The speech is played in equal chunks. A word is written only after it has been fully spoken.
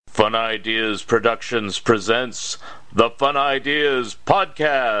Fun Ideas Productions presents the Fun Ideas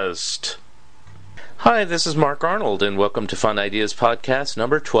Podcast. Hi, this is Mark Arnold, and welcome to Fun Ideas Podcast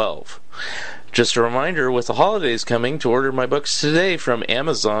number 12. Just a reminder, with the holidays coming, to order my books today from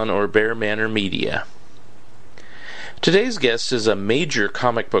Amazon or Bear Manor Media. Today's guest is a major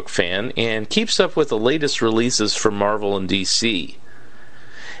comic book fan and keeps up with the latest releases from Marvel and DC.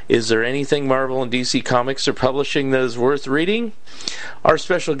 Is there anything Marvel and DC Comics are publishing that is worth reading? Our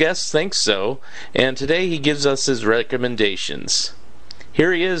special guest thinks so, and today he gives us his recommendations.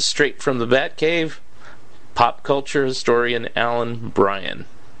 Here he is, straight from the Batcave, pop culture historian Alan Bryan.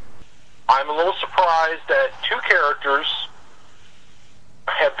 I'm a little surprised that two characters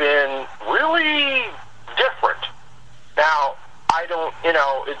have been really different. Now, I don't,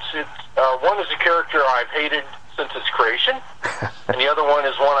 one is a character I've hated since its creation, and the other one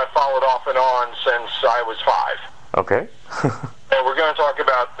is one I followed off and on since I was 5. Okay. So we're going to talk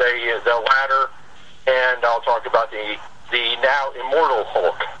about the latter, and I'll talk about the now immortal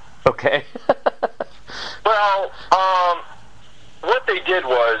Hulk. Okay. Well, what they did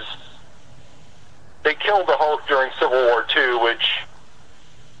was they killed the Hulk during Civil War II, which,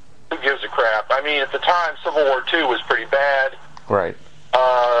 who gives a crap? I mean, at the time, Civil War II was pretty bad. Right.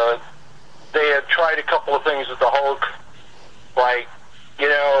 They had tried a couple of things with the Hulk, like,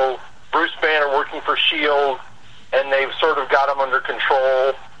 Bruce Banner working for S.H.I.E.L.D., and they've sort of got him under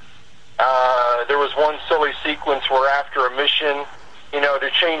control. There was one silly sequence where after a mission, to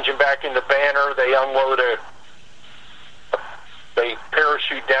change him back into Banner, they they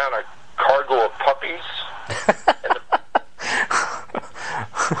parachute down a cargo of puppies.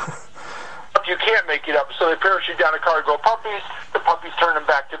 You can't make it up, so they parachute down a cargo of puppies, the puppies turn him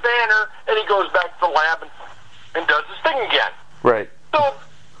back to Banner, and he goes back to the lab and does his thing again. Right. So,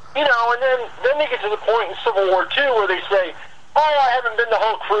 and then they get to the point in Civil War II where they say, I haven't been to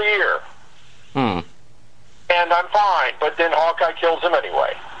Hulk for a year. And I'm fine, but then Hawkeye kills him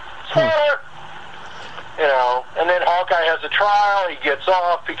anyway. Spoiler! And then Hawkeye has a trial, he gets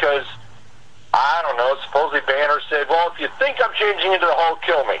off because, I don't know, supposedly Banner said, well, if you think I'm changing into the Hulk,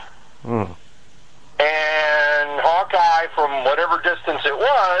 kill me. And Hawkeye, from whatever distance it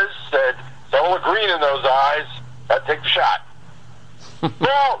was, said, it's all green in those eyes, I'd take the shot.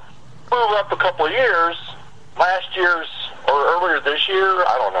 Well, move up a couple of years, last year's, or earlier this year,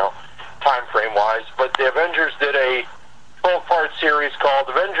 I don't know, time frame wise, but the Avengers did a 12-part series called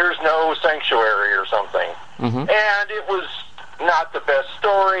Avengers No Sanctuary or something. And it was not the best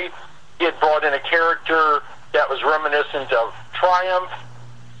story. It brought in a character that was reminiscent of Triumph,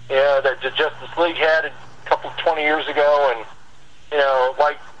 that the Justice League had a couple 20 years ago, and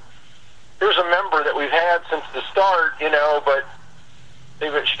here's a member that we've had since the start, but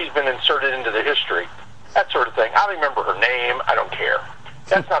she's been inserted into the history, that sort of thing. I don't remember her name. I don't care.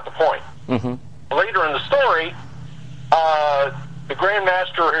 That's not the point. Later in the story, the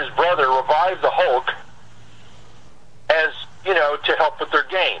Grandmaster or his brother revived the Hulk as to help with their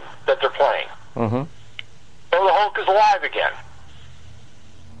game that they're playing. So the Hulk is alive again.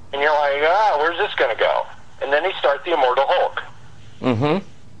 And you're like, where's this going to go? And then they start the Immortal Hulk. And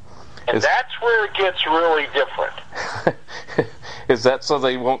that's where it gets really different. Is that so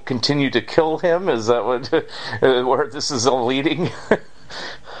they won't continue to kill him? Is that where this is all leading?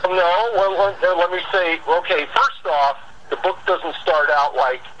 No, well, let me say, okay, first off, the book doesn't start out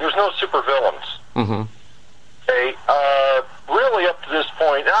like, there's no supervillains. Okay, really up to this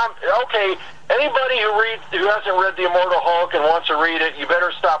point, anybody who hasn't read The Immortal Hulk and wants to read it, you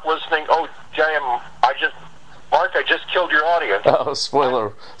better stop listening. Oh, Mark, I just killed your audience. Oh,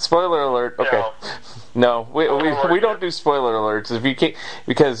 spoiler alert. Okay. No, we don't do spoiler alerts if you can't,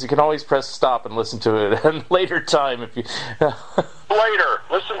 because you can always press stop and listen to it at a later time if you.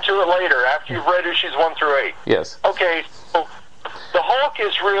 Listen to it later after you've read issues 1 through 8. Yes. Okay, so the Hulk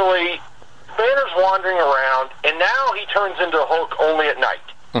is really, Banner's wandering around, and now he turns into Hulk only at night.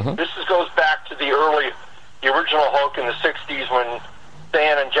 This goes back to the original Hulk in the 60s when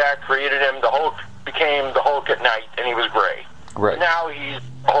Stan and Jack created him. The Hulk became the Hulk at night, and he was gray. Right. Now he's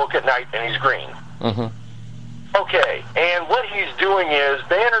Hulk at night, and he's green. Okay, and what he's doing is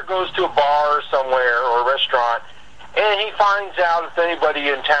Banner goes to a bar somewhere or a restaurant, and he finds out if anybody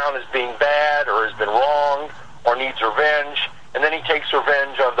in town is being bad or has been wronged or needs revenge, and then he takes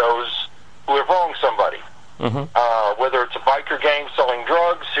revenge on those who have wronged somebody. Whether it's a biker gang selling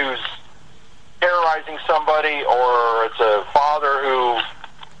drugs who's terrorizing somebody, or it's a father who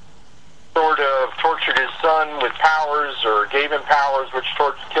sort of tortured his son with powers or gave him powers which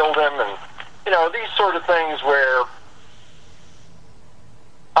killed him, and these sort of things where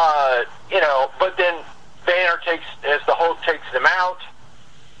but then Banner as the Hulk takes them out,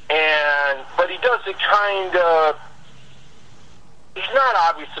 and does it kind of... He's not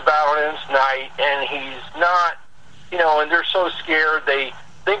obvious about it, and it's night, and he's not, and they're so scared. They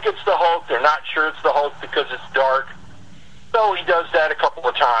think it's the Hulk. They're not sure it's the Hulk because it's dark. So he does that a couple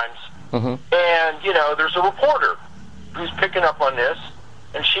of times. Mm-hmm. And, there's a reporter who's picking up on this,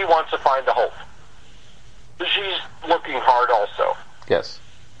 and she wants to find the Hulk. So she's looking hard also. Yes.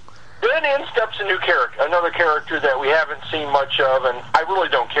 Then in steps another character that we haven't seen much of, and I really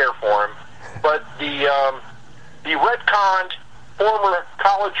don't care for him, but the retconned former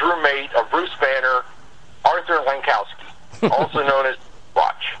college roommate of Bruce Banner, Arthur Lankowski, also known as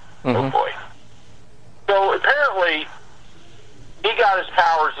Watch. Mm-hmm. Oh boy. So apparently, he got his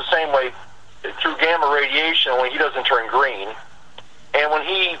powers the same way through gamma radiation, only he doesn't turn green. And when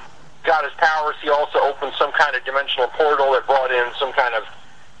he got his powers, he also opened some kind of dimensional portal that brought in some kind of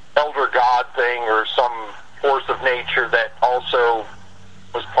elder god thing or some force of nature that also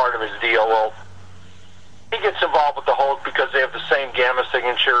was part of his deal. Well, he gets involved with the Hulk because they have the same gamma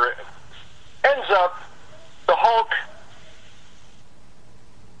signature. Ends up, the Hulk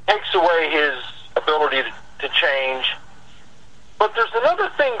takes away his ability to change. But there's another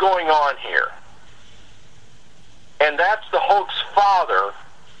thing going on here. And that's the Hulk's father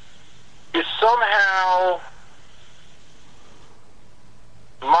is somehow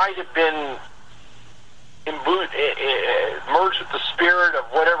might have been merged with the spirit of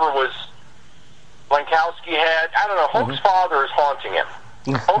whatever was Lankowski had. I don't know. Hulk's father is haunting him.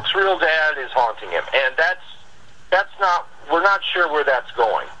 Hulk's real dad is haunting him, and that's not. We're not sure where that's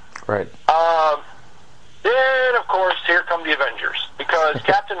going. Right. Then, of course, here come the Avengers, because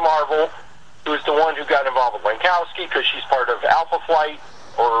Captain Marvel, who is the one who got involved with Lankowski, because she's part of Alpha Flight,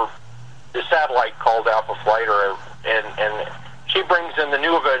 or the satellite called Alpha Flight, and she brings in the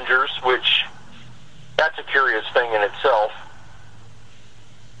new Avengers, which that's a curious thing in itself.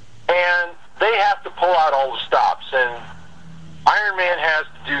 And they have to pull out all the stops, and Iron Man has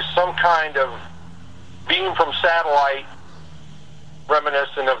to do some kind of beam from satellite,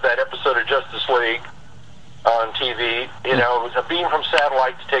 reminiscent of that episode of Justice League on TV. It was a beam from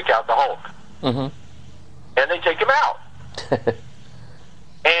satellite to take out the Hulk. Mm-hmm. And they take him out.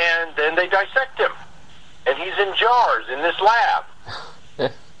 And then they dissect him. And he's in jars in this lab.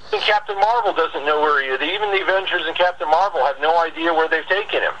 And Captain Marvel doesn't know where he is. Even the Avengers and Captain Marvel have no idea where they've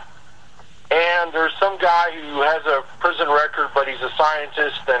taken him. And there's some guy who has a prison record, but he's a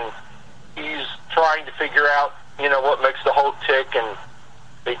scientist, and he's trying to figure out, what makes the Hulk tick, and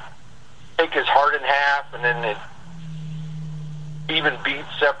they take his heart in half, and then it even beats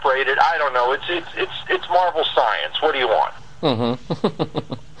separated. I don't know. It's Marvel science. What do you want?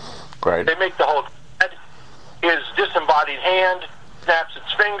 Mm-hmm. Right. They make the Hulk dead. His disembodied hand snaps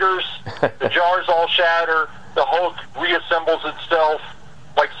its fingers. The jars all shatter. The Hulk reassembles itself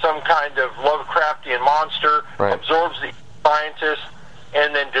like some kind of Lovecraftian monster, right. Absorbs the scientist,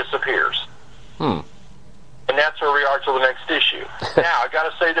 and then disappears. And that's where we are till the next issue. Now, I got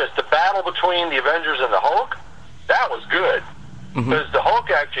to say this. The battle between the Avengers and the Hulk, that was good. Because the Hulk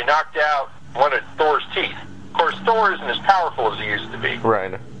actually knocked out one of Thor's teeth. Of course, Thor isn't as powerful as he used to be.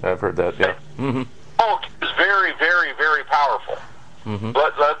 Right. I've heard that, yeah. Mm-hmm. Hulk is very, very, very powerful. Mm-hmm.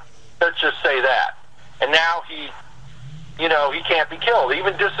 Let's just say that. And now he can't be killed.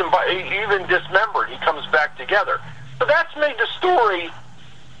 Even dismembered, he comes back together. So that's made the story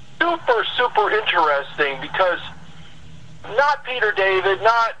super, super interesting, because not Peter David,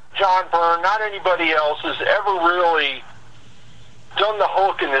 not John Byrne, not anybody else has ever really done the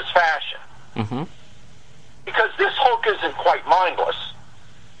Hulk in this fashion. Mm-hmm. Because this Hulk isn't quite mindless.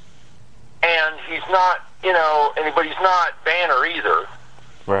 And he's not, but he's not Banner either.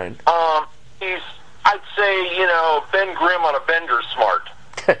 Right. He's, I'd say, Ben Grimm on a bender smart.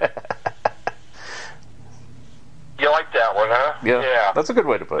 You like that one, huh? Yeah. That's a good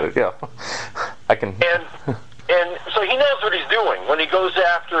way to put it, yeah. I can... And so he knows what he's doing. When he goes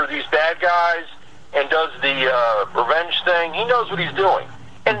after these bad guys and does the revenge thing, he knows what he's doing.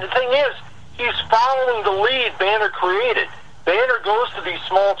 And the thing is, he's following the lead Banner created. Banner goes to these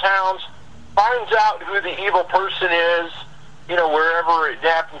small towns, finds out who the evil person is, wherever it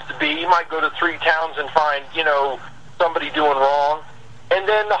happens to be. He might go to 3 towns and find, somebody doing wrong. And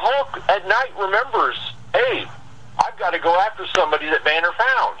then the Hulk at night remembers, hey, I've got to go after somebody that Banner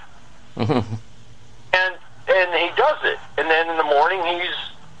found. Mm-hmm. And he does it. And then in the morning, he's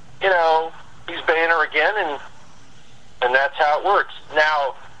Banner again, and that's how it works.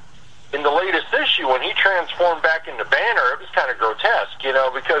 Now, in the latest issue, when he transformed back into Banner, it was kind of grotesque,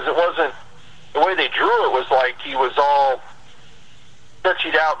 because it wasn't, the way they drew it was like he was all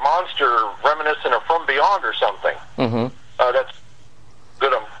stretched out monster reminiscent of From Beyond or something. Mm-hmm. That's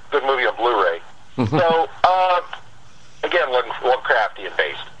good movie on Blu-ray. So, again, Lovecraftian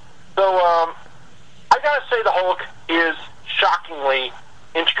based. So, I gotta say the Hulk is shockingly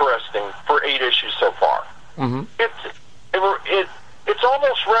interesting for 8 issues so far. Mm-hmm. It's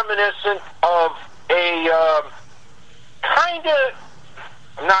almost reminiscent of a kind of.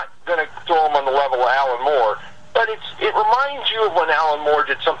 I'm not going to throw him on the level of Alan Moore, but it reminds you of when Alan Moore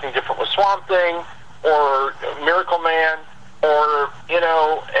did something different with Swamp Thing, or Miracle Man, or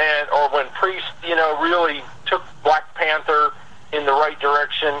or when Priest, really took Black Panther in the right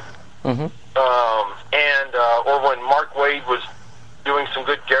direction, mm-hmm. Or when Mark Waid was doing some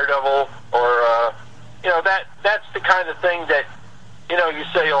good Daredevil, or that's the kind of thing that you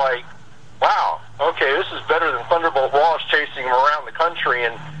say, like, wow, okay, this is better than Thunderbolt Ross chasing him around the country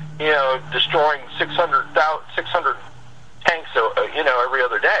and destroying 600 tanks every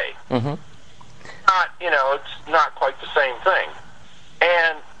other day. Mm-hmm. It's not quite the same thing.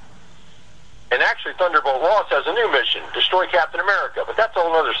 And actually, Thunderbolt Ross has a new mission: destroy Captain America. But that's a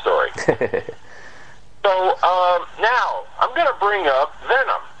whole other story. So now I'm going to bring up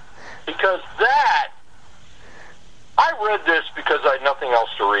Venom, because I read this because I had nothing else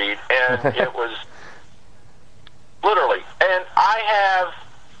to read, and it was literally. And I have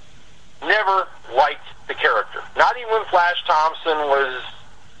never liked the character. Not even when Flash Thompson was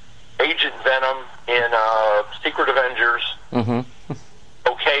Agent Venom in Secret Avengers. Mm-hmm.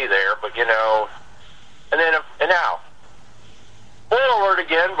 Okay there, but and now, spoiler alert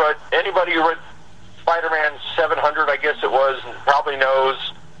again, but anybody who read Spider-Man 700, I guess it was, probably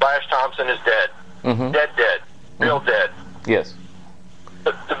knows Flash Thompson is dead. Mm-hmm. Dead. Real mm-hmm. dead. Yes.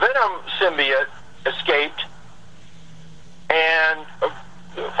 The Venom symbiote escaped and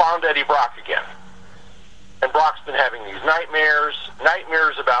found Eddie Brock again. And Brock's been having these nightmares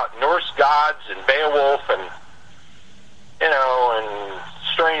about Norse gods and Beowulf and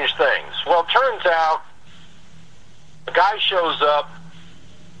strange things. Well, it turns out a guy shows up,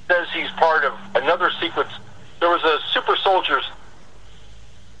 says he's part of another secret. There was a super soldier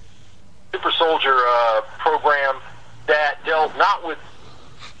program that dealt not with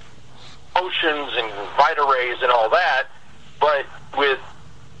potions and Vita rays and all that, but with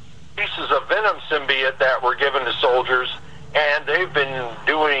pieces of Venom symbiote that were given to soldiers, and they've been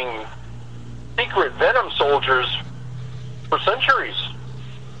doing secret Venom soldiers for centuries.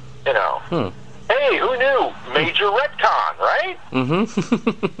 Hey, who knew? Major retcon, right?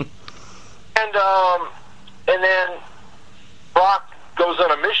 Mm-hmm. And then Brock goes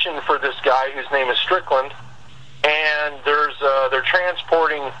on a mission for this guy whose name is Strickland, and they're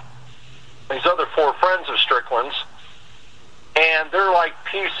transporting these other 4 friends of Strickland's, and they're like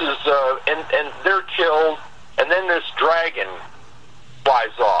pieces and they're killed, and then this dragon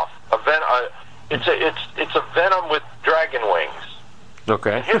flies off. It's a Venom with dragon wings.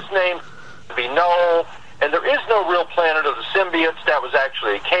 Okay. His name would be Null, and there is no real planet of the symbiotes. That was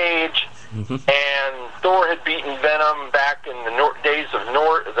actually a cage. Mm-hmm. And Thor had beaten Venom back in the days of the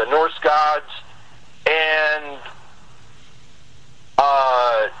Norse gods, and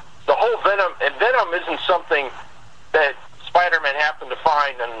the whole Venom isn't something that Spider-Man happened to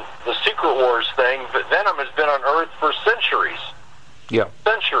find in the Secret Wars thing, but Venom has been on Earth for centuries. Yeah.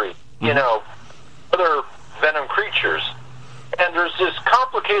 Centuries. Mm-hmm. Other Venom creatures. And there's this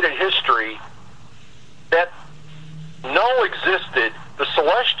complicated history that Null existed. The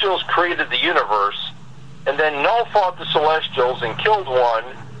Celestials created the universe, and then Null fought the Celestials and killed one,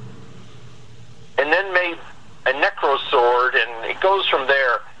 and then made a Necro Sword, and it goes from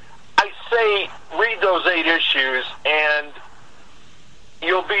there. I say read those 8 issues, and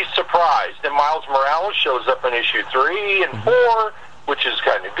you'll be surprised. And Miles Morales shows up in issue 3 and 4, which is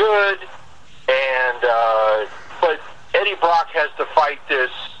kind of good. And but Eddie Brock has to fight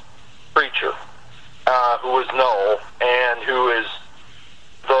this creature who is Null, and who is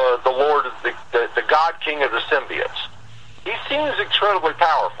the Lord of the God King of the symbiotes. He seems incredibly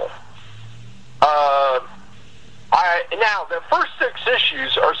powerful. Now the first 6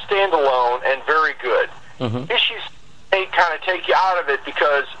 issues are standalone and very good. Mm-hmm. Issues 8 kind of take you out of it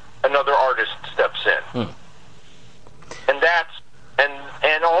because another artist steps in,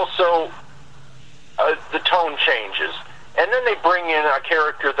 and also the tone changes. And then they bring in a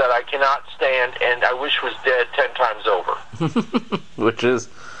character that I cannot stand and I wish was dead 10 times over. Which is?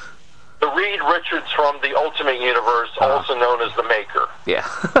 The Reed Richards from the Ultimate Universe, also known as the Maker. Yeah.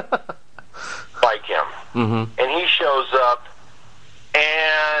 Like him. Mm-hmm. And he shows up,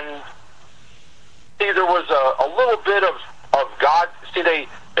 and see, there was a little bit of God. See, they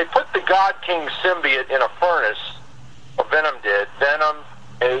put the God King symbiote in a furnace, or Venom did. Venom,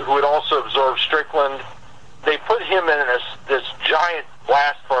 who had also absorbed Strickland, they put him in this giant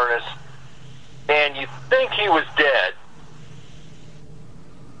blast furnace, and you think he was dead,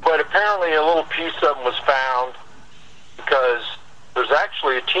 but apparently a little piece of him was found because there's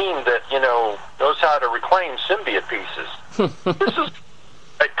actually a team that, knows how to reclaim symbiote pieces. This is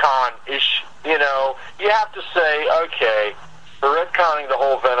retcon-ish, You have to say, okay, we're retconning the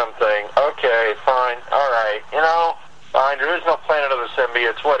whole Venom thing. Okay, fine, all right, fine, there is no planet of the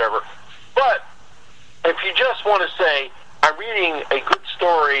symbiotes, whatever. But if you just want to say, I'm reading a good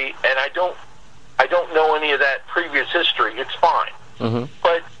story and I don't know any of that previous history, it's fine. Mm-hmm.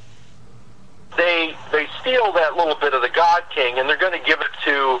 But they steal that little bit of the God King, and they're going to give it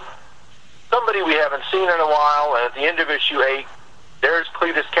to somebody we haven't seen in a while, and at the end of issue 8, there's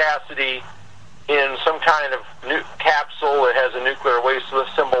Cletus Cassidy in some kind of new capsule that has a nuclear waste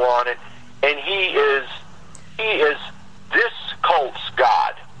symbol on it, and he is this cult's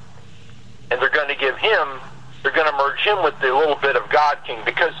God. And they're going to merge him with the little bit of God King,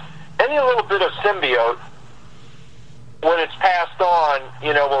 because any little bit of symbiote, when it's passed on,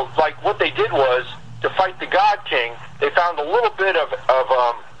 like what they did was, to fight the God King, they found a little bit of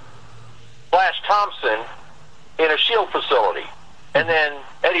Flash Thompson in a SHIELD facility. And then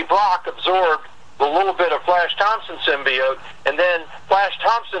Eddie Brock absorbed the little bit of Flash Thompson symbiote, and then Flash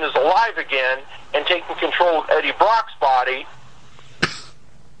Thompson is alive again and taking control of Eddie Brock's body,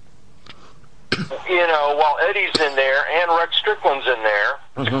 while Eddie's in there and Rex Strickland's in there.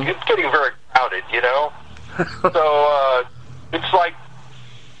 Mm-hmm. It's getting very crowded, So it's like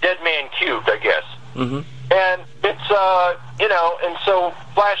Dead Man Cubed, I guess. Mm-hmm. And it's, and so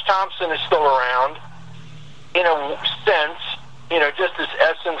Flash Thompson is still around in a sense, just his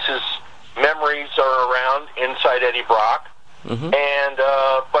essence, his memories are around inside Eddie Brock. Mm-hmm. And,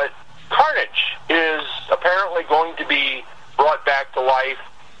 but Carnage is apparently going to be brought back to life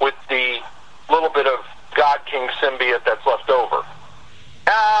with the little bit of God King symbiote that's left over.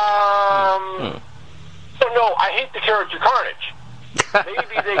 So no, I hate the character Carnage.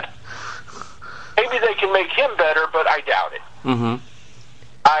 Maybe they can make him better, but I doubt it. Mm-hmm.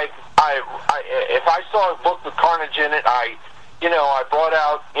 If I saw a book with Carnage in it, I brought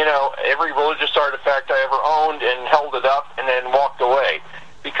out, every religious artifact I ever owned and held it up and then walked away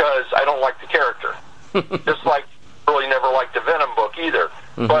because I don't like the character. Just like really never liked the Venom book either.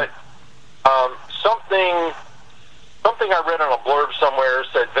 Mm-hmm. But something I read on a blurb somewhere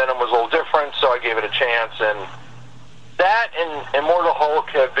said Venom was a little different, so I gave it a chance. And that and Immortal Hulk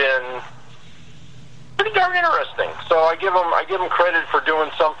have been pretty darn interesting. So I give them credit for doing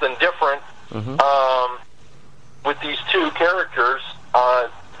something different. Mm-hmm. With these two characters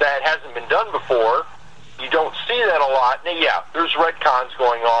that hasn't been done before. You don't see that a lot. Now, yeah, there's retcons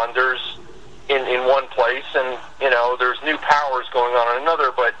going on. There's in one place, and there's new powers going on in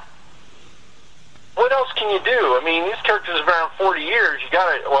another. But what else can you do? I mean, these characters have been around 40 years. You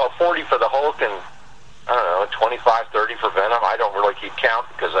got 40 for the Hulk, and I don't know, 25, 30 for Venom. I don't really keep count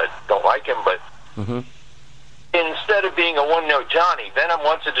because I don't like him, but. Mm-hmm. Instead of being a one-note Johnny, Venom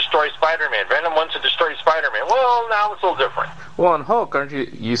wants to destroy Spider-Man. Venom wants to destroy Spider-Man. Well, now it's a little different. Well, on Hulk, aren't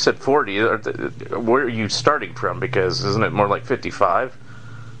you said 40. Where are you starting from? Because isn't it more like 55?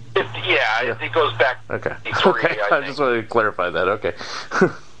 50, yeah, it goes back okay. 53, Okay, I just wanted to clarify that. Okay.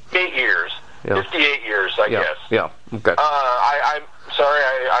 8 years. Yeah. 58 years, I guess. Yeah, okay. I'm sorry,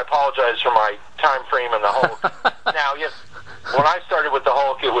 I apologize for my time frame in the Hulk. Now, yes, when I started with the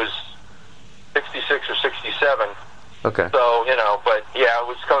Hulk, it was 66 or 67. Okay. So, but yeah,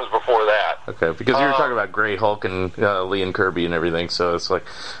 it comes before that. Okay, because you were talking about Grey Hulk and Lee and Kirby and everything, so it's like,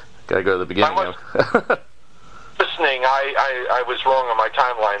 gotta go to the beginning now. Listening, I was wrong on my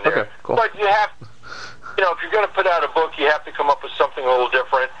timeline there. Okay, cool. But you have, if you're going to put out a book, you have to come up with something a little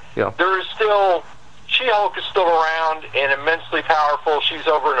different. Yeah. There is still, She-Hulk is still around and immensely powerful. She's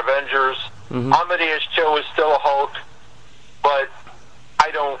over in Avengers. Mm-hmm. Amadeus Cho is still a Hulk, but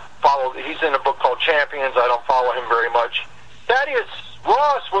I don't follow. He's in a book called Champions. I don't follow him very much. Thaddeus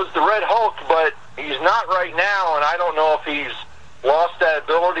Ross was the Red Hulk, but he's not right now, and I don't know if he's lost that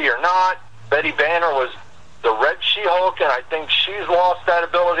ability or not. Betty Banner was the Red She-Hulk, and I think she's lost that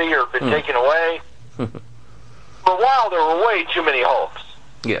ability or been taken away. For a while, there were way too many Hulks.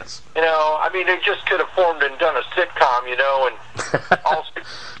 Yes. They just could have formed and done a sitcom, and all stick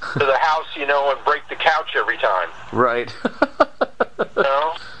to the house, and break the couch every time. Right.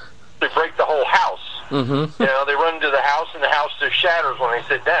 They break the whole house. Mm-hmm. They run into the house, and the house just shatters when they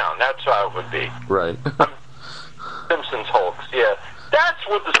sit down. That's how it would be. Right. Simpsons Hulks, yeah. That's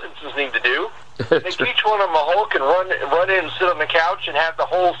what the Simpsons need to do. Make each one of them a Hulk and run in and sit on the couch and have the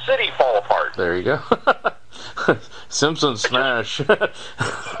whole city fall apart. There you go. Simpsons smash.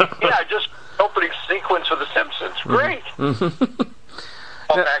 Yeah, just opening sequence of the Simpsons. Great. Mm-hmm.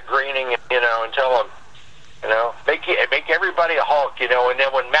 All that graining, and tell him, make everybody a Hulk, and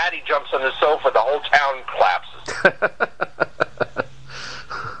then when Maddie jumps on the sofa, the whole town collapses.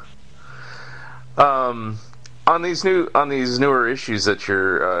 On these newer issues that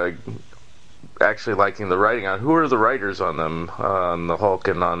you're actually liking the writing on, who are the writers on them, on the Hulk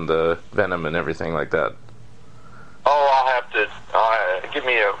and on the Venom and everything like that? Oh, I'll have to give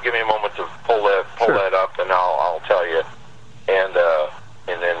me a moment to pull that up, and I'll tell you. And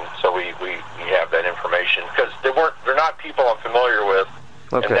then so we have that information, because they're not people I'm familiar with,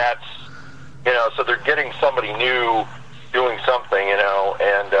 okay. And that's so they're getting somebody new doing something, and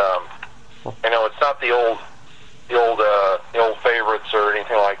it's not the old favorites or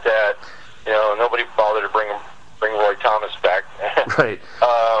anything like that. Nobody bothered to bring Roy Thomas back. Right.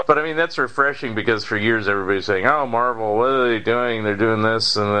 But I mean, that's refreshing, because for years everybody's saying, "Oh, Marvel, what are they doing? They're doing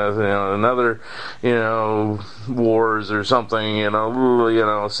this and that, another, wars or something,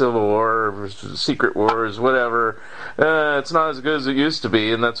 Civil War, Secret Wars, whatever. It's not as good as it used to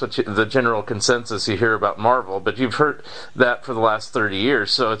be," and that's what the general consensus you hear about Marvel. But you've heard that for the last 30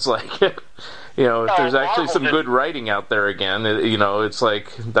 years, so it's like, if there's actually some good writing out there again, it's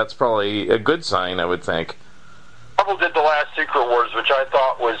like that's probably a good sign, I would think. Marvel did the last Secret Wars, which I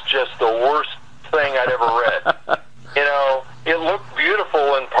thought was just the worst thing I'd ever read. It looked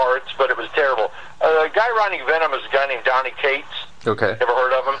beautiful in parts, but it was terrible. The guy writing Venom is a guy named Donny Cates. Okay. Ever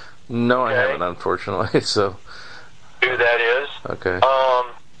heard of him? No, okay. I haven't, unfortunately. So. Who that is? Okay.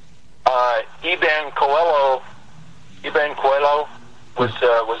 Iban Coelho was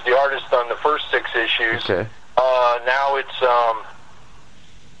the artist on the first 6 issues. Okay. Now it's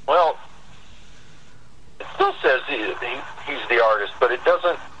it still says he's the artist, but it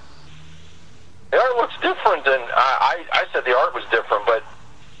doesn't. The art looks different, and I said the art was different, but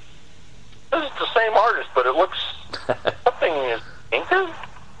this is the same artist, but it looks something is inker.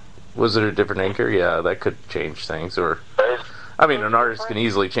 Was it a different inker? Yeah, that could change things. Or, I mean, an artist can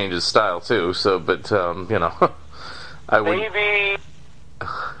easily change his style too. So, but I would. Maybe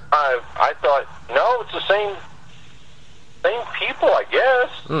I thought no, it's the same people, I guess.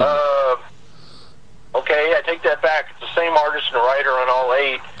 Okay, I take that back. It's the same artist and writer on all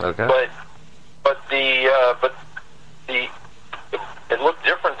 8. Okay. But it looked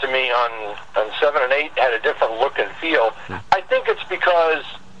different to me on 7 and 8. Had a different look and feel. I think it's because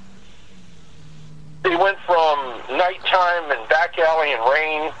they went from nighttime and back alley and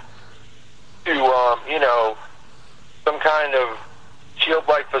rain to some kind of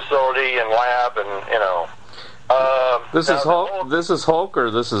shield-like facility and lab, and This is Hulk. This is Hulk,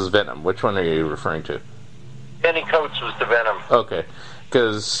 or this is Venom. Which one are you referring to? Danny Coates was the Venom. Okay,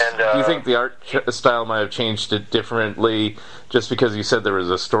 because do you think the art style might have changed it differently, just because you said there was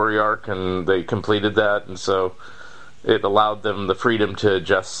a story arc and they completed that, and so it allowed them the freedom to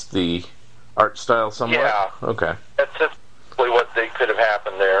adjust the art style somewhat? Yeah. Okay. That's typically what they could have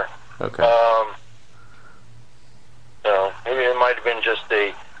happened there. Okay. Maybe it might have been just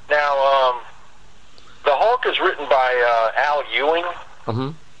a. Now, the Hulk is written by Al Ewing.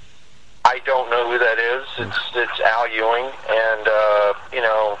 Mm-hmm. I don't know who that is. It's Al Ewing, and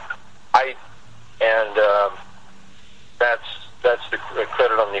that's the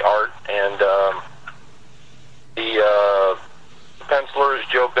credit on the art, and the penciler is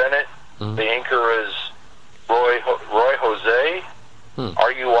Joe Bennett. Mm-hmm. The inker is Roy Jose.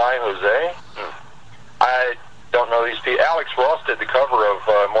 R-U-Y Jose. I don't know these people. Alex Ross did the cover of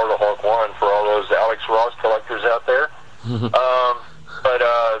Immortal Hulk 1 for all those Alex Ross collectors out there.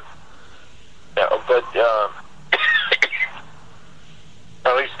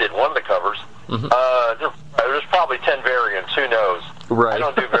 At least did one of the covers. Mm-hmm. There's probably 10 variants. Who knows? Right. I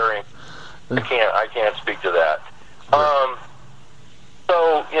don't do variants. I can't speak to that. Right.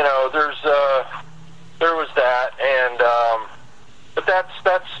 So there was that, and but that's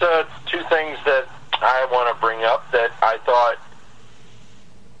 2 things that I want to bring up that I thought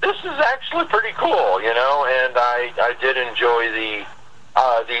this is actually pretty cool, and I did enjoy these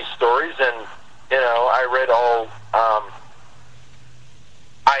stories, and I read all.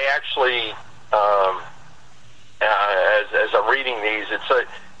 I actually, as I'm reading these, it's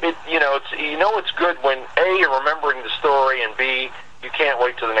good when A, you're remembering the story, and B, you can't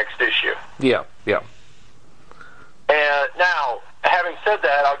wait till the next issue. Yeah. And now, having said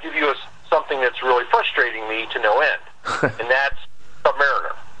that, I'll give you something that's really frustrating me to no end, and that's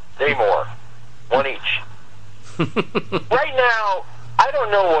Submariner, Namor, 1 each. Right now, I don't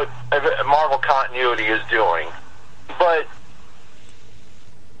know what Marvel continuity is doing, but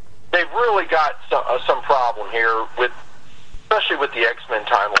they've really got some problem here, especially with the X-Men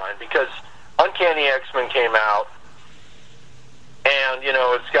timeline, because Uncanny X-Men came out, and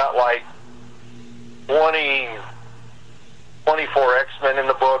it's got like 24 X-Men in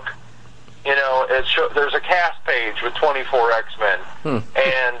the book. You know, there's a cast page with 24 X-Men, and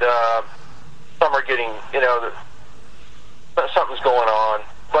some are getting, something's going on.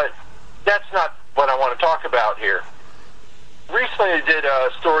 But that's not what I want to talk about here. Recently, I did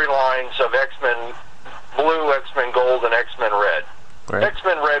storylines of X-Men Blue, X-Men Gold, and X-Men Red. Right.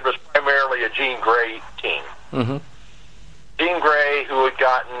 X-Men Red was primarily a Jean Grey team. Mm-hmm. Jean Grey, who had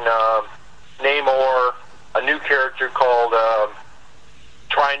gotten Namor, a new character called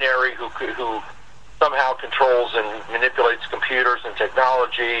Trinary, who somehow controls and manipulates computers and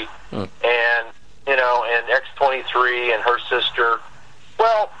technology, and and X-23 and her sister.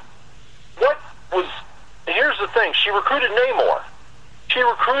 Well, here's the thing: she recruited Namor. She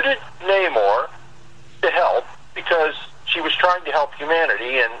recruited Namor to help because she was trying to help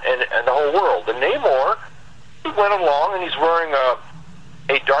humanity and the whole world. And Namor, he went along and he's wearing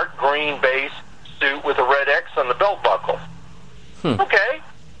a dark green base suit with a red X on the belt buckle. Okay,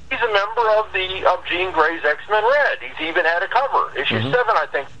 he's a member of Jean Grey's X-Men Red. He's even had a cover, issue 7, I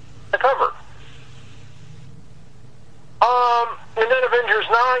think, a cover. And then Avengers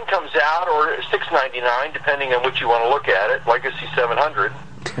 9 comes out, or 699, depending on which you want to look at it, Legacy 700.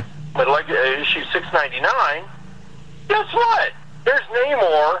 But issue 699, guess what? There's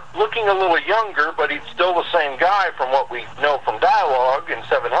Namor, looking a little younger, but he's still the same guy from what we know from dialogue in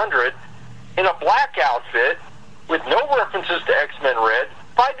 700, in a black outfit, with no references to X-Men Red,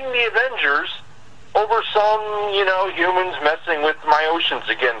 fighting the Avengers over some, humans messing with my oceans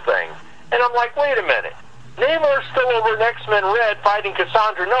again thing. And I'm like, wait a minute. Namor's still over in X-Men Red fighting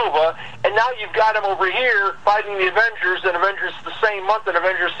Cassandra Nova, and now you've got him over here fighting the Avengers, and Avengers the same month in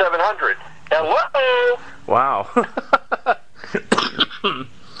Avengers 700. Hello? Wow.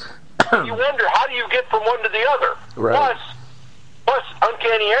 You wonder, how do you get from one to the other? Right. Plus,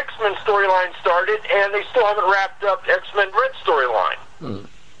 Uncanny X-Men storyline started, and they still haven't wrapped up X-Men Red storyline.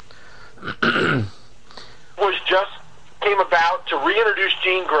 Came about to reintroduce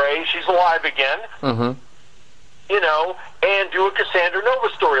Jean Grey. She's alive again. Mm-hmm. And do a Cassandra Nova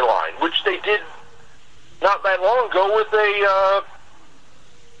storyline, which they did not that long ago with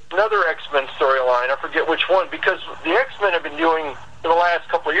another X-Men storyline. I forget which one, because the X-Men have been doing for the last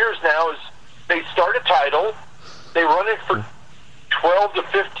couple of years now is they start a title, they run it for 12 to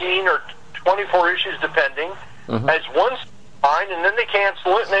 15 or 24 issues depending, as one storyline, and then they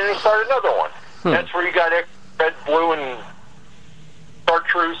cancel it, and then they start another one. That's where you got Red, Blue, and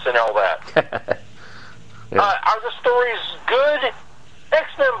Chartreuse and all that. Are the stories good?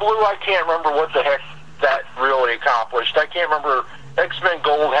 X-Men Blue, I can't remember what the heck that really accomplished. I can't remember. X-Men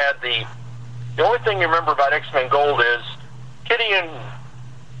Gold had the only thing you remember about X-Men Gold is Kitty and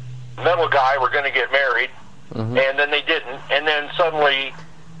Metal Guy were going to get married, and then they didn't. And then suddenly,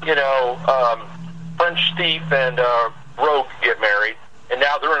 French Thief and Rogue get married, and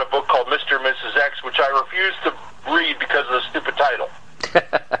now they're in a book called Mr. and Mrs. X, which I refuse to read because of the stupid title.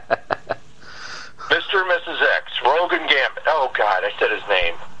 Mr. and Mrs. X, Rogue and Gambit. Oh, God, I said his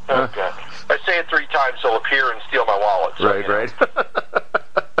name. Oh, God. If I say it 3 times, he'll appear and steal my wallet. So, right.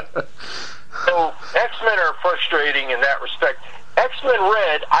 So, X-Men are frustrating in that respect. X-Men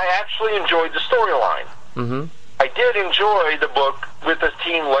Red, I actually enjoyed the storyline. I did enjoy the book with a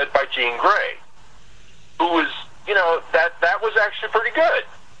team led by Jean Grey, who was, that was actually pretty good.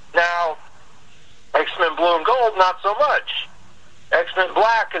 Now, X-Men Blue and Gold, not so much. X-Men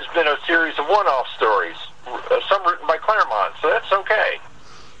Black has been a series of one-off stories, some written by Claremont, so that's okay.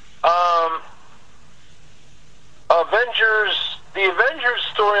 The Avengers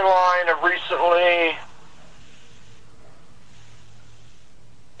storyline of recently,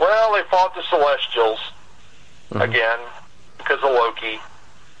 well, they fought the Celestials again because of Loki.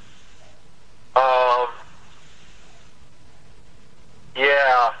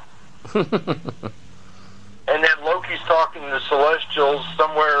 Yeah. And then Loki's talking to the Celestials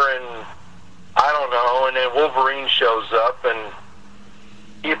somewhere in, I don't know, and then Wolverine shows up, and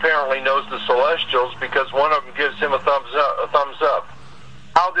he apparently knows the Celestials because one of them gives him a thumbs up.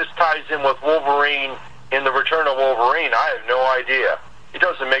 How this ties in with Wolverine in the Return of Wolverine, I have no idea. It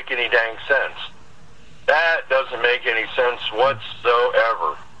doesn't make any dang sense. That doesn't make any sense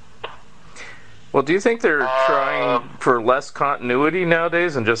whatsoever. Well, do you think they're trying for less continuity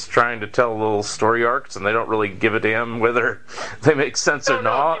nowadays and just trying to tell little story arcs, and they don't really give a damn whether they make sense or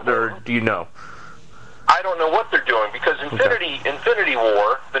not, or do you know? I don't know what they're doing, because Infinity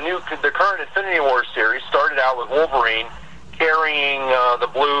War, the current Infinity War series, started out with Wolverine carrying the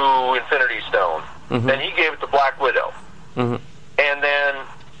blue Infinity Stone. Then he gave it to Black Widow, and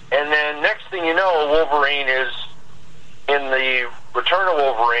then next thing you know, Wolverine is in the Return of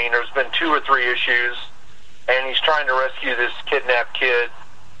Wolverine, there's been 2 or 3 issues, and he's trying to rescue this kidnapped kid,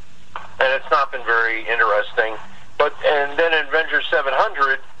 and it's not been very interesting. And then in Avengers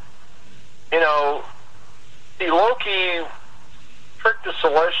 700, Loki tricked the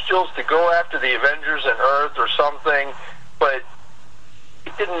Celestials to go after the Avengers and Earth or something, but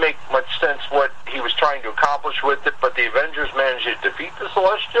it didn't make much sense what he was trying to accomplish with it, but the Avengers managed to defeat the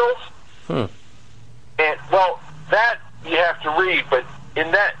Celestials. And, well, that you have to read, but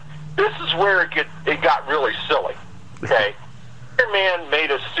this is where it got really silly, okay? Iron Man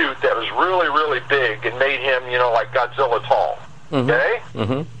made a suit that was really, really big and made him, like Godzilla tall, okay?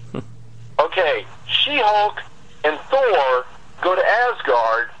 Mm-hmm. Okay, She-Hulk and Thor go to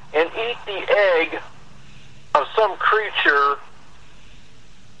Asgard and eat the egg of some creature,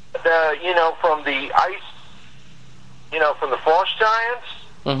 from the ice, from the frost giants,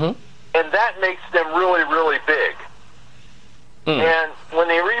 and that makes them really, really big. And when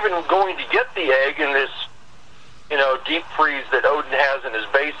they were even going to get the egg in this, deep freeze that Odin has in his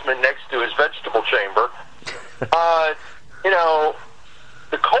basement next to his vegetable chamber,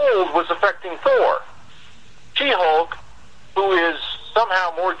 the cold was affecting Thor. She-Hulk, who is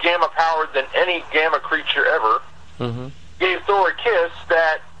somehow more gamma-powered than any gamma creature ever, gave Thor a kiss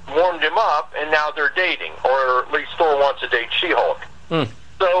that warmed him up, and now they're dating, or at least Thor wants to date She-Hulk.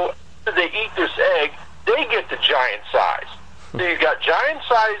 So after they eat this egg, they get the giant size. So you've got giant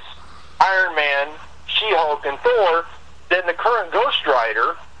size Iron Man, She-Hulk, and Thor. Then the current Ghost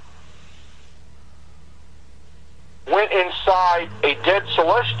Rider went inside a dead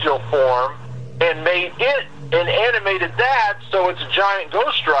Celestial form and made it and animated that so it's a giant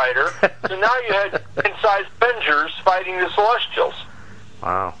Ghost Rider. So now you had giant-sized Avengers fighting the Celestials.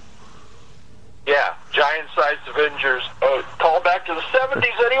 Wow. Yeah, giant-sized Avengers. Oh, call back to the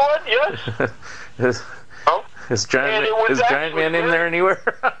 70s, anyone? Yes? Is Giant Man in there anywhere?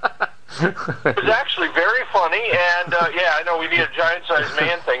 It was actually very funny, and I know we need a giant-sized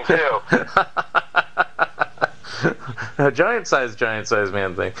man thing, too. A giant-sized man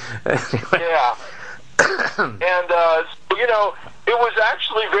thing. Yeah. And, it was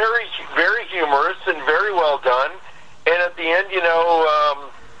actually very, very humorous and very well done. And at the end,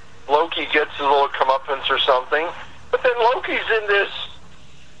 Loki gets a little comeuppance or something. But then Loki's in this,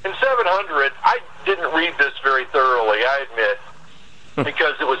 in 700, I didn't read this very thoroughly, I admit,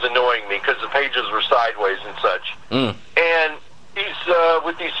 because it was annoying me, because the pages were sideways and such. And he's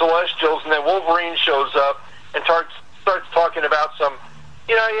with these Celestials, and then Wolverine shows up and starts talking about some,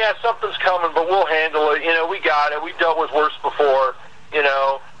 something's coming, but we'll handle it. We got it. We dealt with worse before,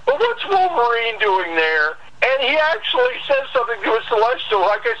 But what's Wolverine doing there? And he actually says something to a Celestial,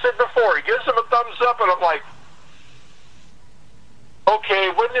 like I said before. He gives him a thumbs up, and I'm like,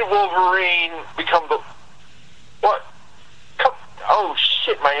 okay, when did Wolverine become the... What? Oh,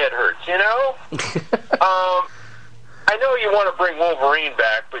 shit, my head hurts, I know you want to bring Wolverine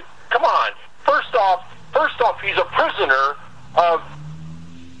back, but come on. First off, he's a prisoner of...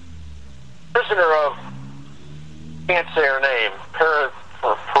 Can't say her name.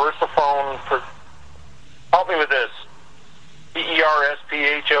 Persephone... Help me with this.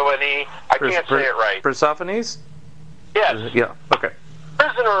 Persphone. I can't say it right. Persophones? Yes. Yeah, okay.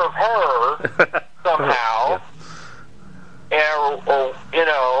 Prisoner of her, somehow.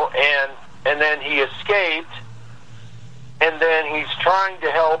 And then he escaped, and then he's trying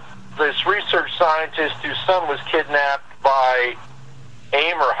to help this research scientist whose son was kidnapped by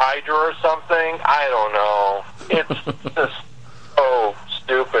AIM or Hydra or something. I don't know. It's just so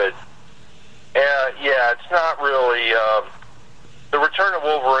stupid. It's not really... the Return of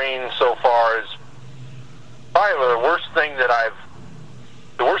Wolverine so far is probably the worst thing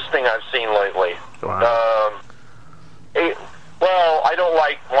I've seen lately. Wow. I don't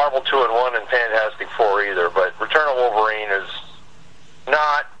like Marvel 2-in-1 and Fantastic Four either, but Return of Wolverine is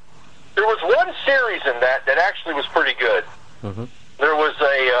not... There was one series in that actually was pretty good. There was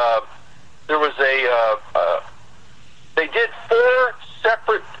they did 4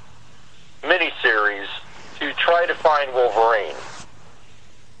 separate miniseries to try to find Wolverine.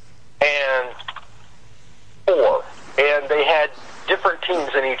 And 4. And they had different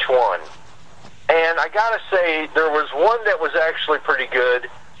teams in each one. And I gotta say, there was one that was actually pretty good,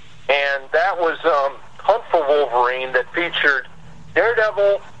 and that was Hunt for Wolverine, that featured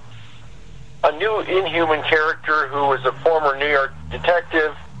Daredevil, a new Inhuman character who was a former New York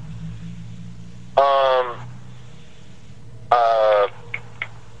detective,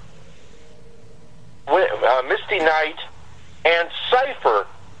 Misty Knight, and Cypher,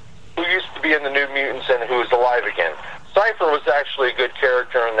 who used to be in the New Mutants and who is alive again. Cypher was actually a good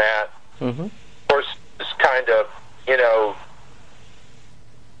character in that. Of course, it's kind of,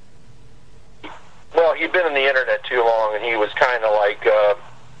 he'd been in the internet too long, and he was kind of like,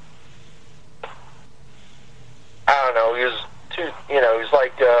 I don't know, he was too, he was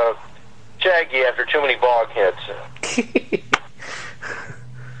like Shaggy after too many bog hits.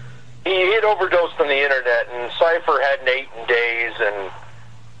 He had overdosed on the internet, and Cypher hadn't eaten days and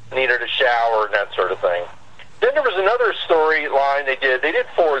needed a shower and that sort of thing. Then there was another storyline they did. They did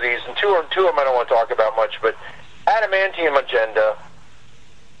 4 of these, and two of them I don't want to talk about much, but Adamantium Agenda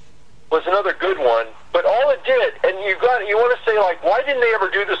was another good one. But all it did, and you want to say, like, why didn't they ever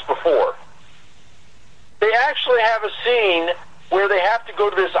do this before? They actually have a scene where they have to go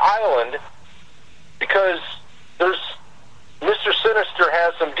to this island because there's Mr. Sinister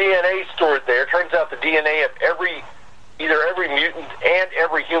has some DNA stored there. Turns out the DNA of either every mutant and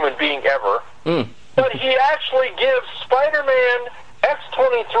every human being ever. But he actually gives Spider-Man,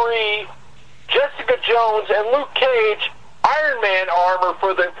 X-23, Jessica Jones, and Luke Cage Iron Man armor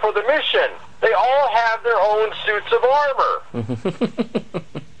for the mission. They all have their own suits of armor.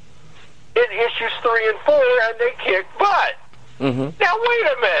 In issues 3 and 4, and they kick butt. Now, wait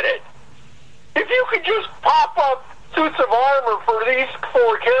a minute. If you could just pop up suits of armor for these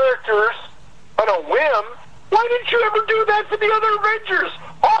 4 characters on a whim, why didn't you ever do that for the other Avengers?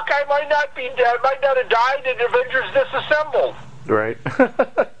 Hawkeye might not be dead, might not have died, and Avengers disassembled. Right.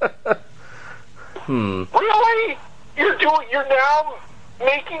 Really? You're now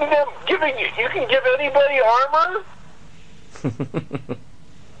making them you can give anybody armor?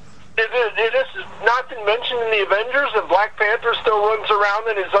 This has not been mentioned in the Avengers, and Black Panther still runs around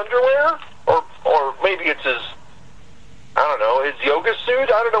in his underwear? Or maybe it's his, I don't know, his yoga suit?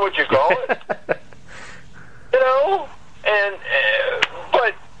 I don't know what you call it.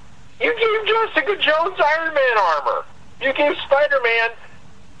 But you gave Jessica Jones Iron Man armor. You gave Spider-Man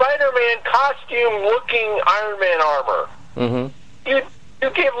costume-looking Iron Man armor. You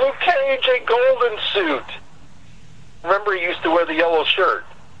gave Luke Cage a golden suit. Remember, he used to wear the yellow shirt.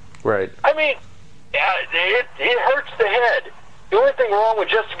 Right. I mean, it hurts the head. The only thing wrong with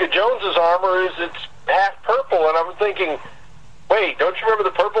Jessica Jones's armor is it's half purple, and I'm thinking, wait, don't you remember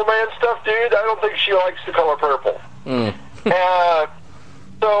the Purple Man stuff, dude? I don't think she likes the color purple.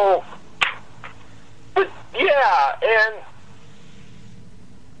 But yeah, and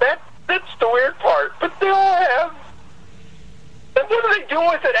that's the weird part. But they all have. And what do they do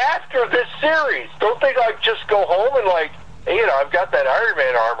with it after this series? Don't they just go home and hey, I've got that Iron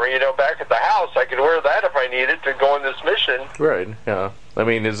Man armor, back at the house. I could wear that if I needed to go on this mission. Right. Yeah. I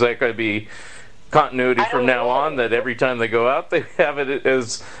mean, is that going to be continuity from now on, that every time they go out they have it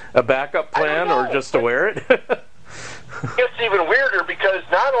as a backup plan, or just to wear it? It's even weirder because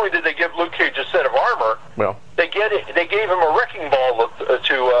not only did they give Luke Cage a set of armor, well, they gave him a wrecking ball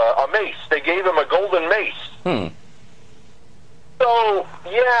to a mace. They gave him a golden mace. So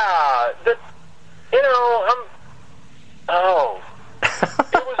yeah, it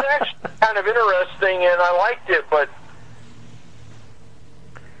was actually kind of interesting, and I liked it, but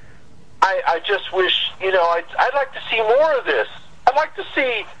I just wish, I'd like to see more of this.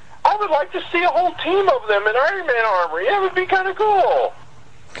 I would like to see a whole team of them in Iron Man armor. Yeah, it would be kind of cool.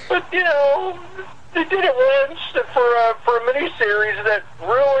 But, they did it once for a miniseries that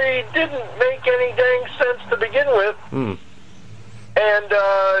really didn't make any dang sense to begin with. And,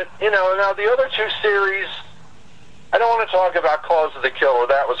 now the other 2 series, I don't want to talk about Cause of the Killer.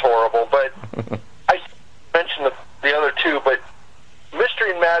 That was horrible, but I mentioned the other 2, but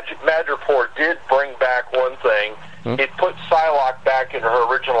Mystery and Madripoor did bring back one thing. It put Psylocke back in her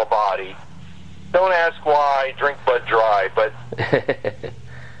original body. Don't ask why, drink Bud Dry, but,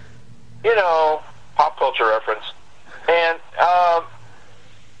 pop culture reference. And,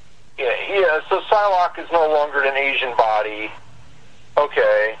 so Psylocke is no longer in an Asian body.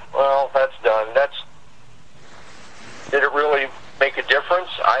 Okay, well, that's done. Did it really make a difference?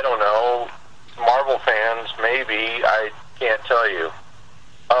 I don't know. Marvel fans, maybe. I can't tell you.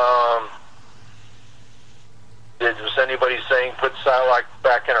 Was anybody saying put Psylocke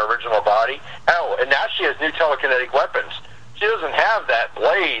back in her original body? Oh, and now she has new telekinetic weapons. She doesn't have that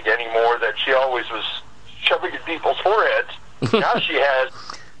blade anymore that she always was shoving at people's foreheads. Now she has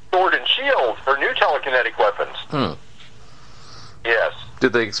sword and shield for new telekinetic weapons. Yes.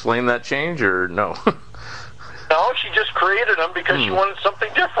 Did they explain that change, or no? No, she just created them because she wanted something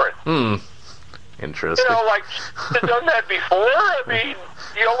different. Interesting. She's done that before. I mean,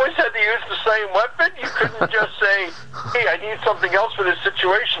 you always had to use the same weapon. You couldn't just say, hey, I need something else for this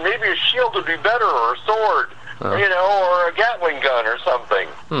situation. Maybe a shield would be better, or a sword, or a Gatling gun or something.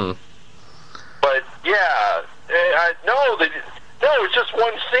 But, yeah, it's just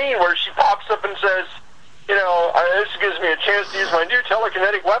one scene where she pops up and says, this gives me a chance to use my new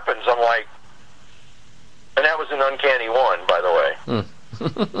telekinetic weapons. I'm like, And that was an Uncanny One, by the way.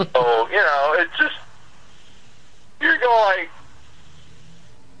 So, you know, it's just, you're going like,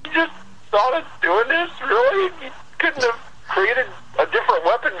 you just thought of doing this? Really? You couldn't have created a different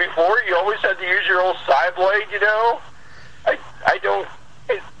weapon before? You always had to use your old side blade, you know? I don't,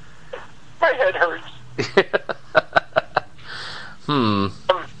 my head hurts.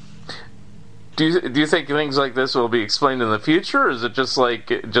 Do you think things like this will be explained in the future, or is it just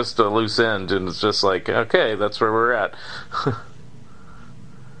like just a loose end and it's just like, okay, that's where we're at?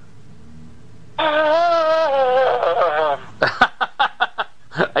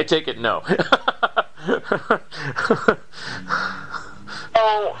 I take it no.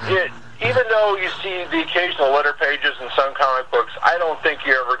 Even though you see the occasional letter pages in some comic books, I don't think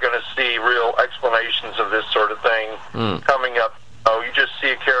you're ever going to see real explanations of this sort of thing coming up. Oh, you just see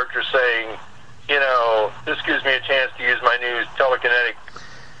a character saying, you know, this gives me a chance to use my new telekinetic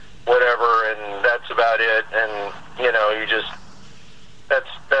whatever, and that's about it. And, you know, you just,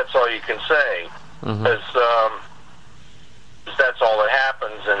 that's all you can say. Because that's all that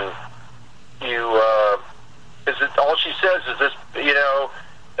happens. And all she says is this, you know,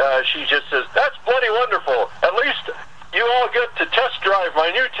 she just says, that's bloody wonderful. At least you all get to test drive my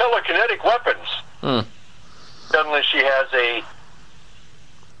new telekinetic weapons. Suddenly she has a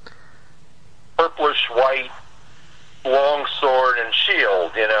purplish white long sword and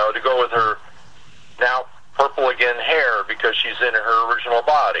shield, you know, to go with her now purple again hair because she's in her original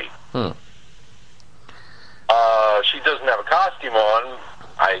body. She doesn't have a costume on.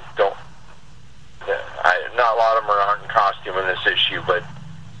 Not a lot of them are in costume in this issue, but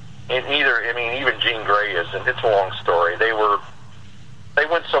even Jean Grey isn't. It's a long story. They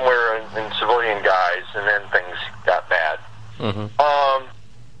went somewhere in civilian guise, and then things got bad.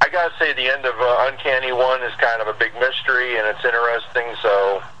 I gotta say, the end of Uncanny One is kind of a big mystery, and it's interesting.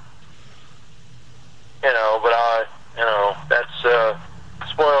 So, you know, but that's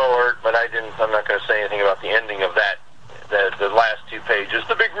spoiler alert. But I'm not gonna say anything about the ending of that. The last 2 pages,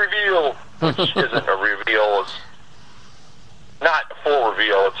 the big reveal, which isn't a reveal. It's not a full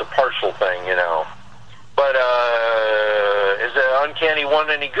reveal. It's a partial thing, you know. But is the Uncanny One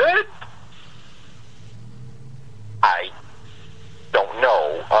any good? I don't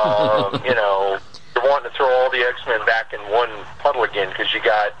know. You know, you're wanting to throw all the X-Men back in one puddle again because you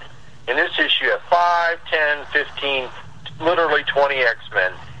got, in this issue, you have 5, 10, 15, literally 20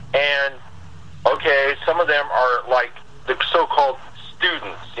 X-Men. And, okay, some of them are like the so-called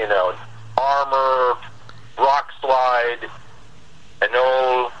students, you know, Armor, Rockslide,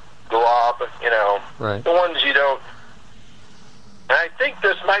 Anole, Glob, you know, right. The ones you don't. And I think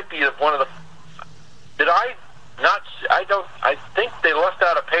this might be one of the. Did I not? I think they left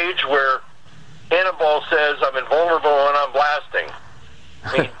out a page where Cannonball says I'm invulnerable when I'm blasting.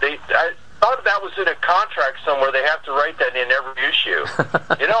 I mean, I thought that was in a contract somewhere. They have to write that in every issue.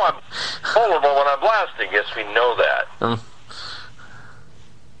 You know, I'm vulnerable when I'm blasting. Yes, we know that.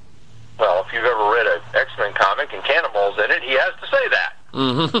 Well, if you've ever read an X-Men comic and Cannonball's in it, he has to say that.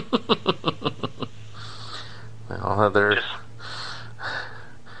 All other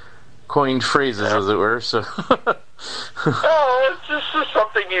coined phrases, as it were. So. No, it's just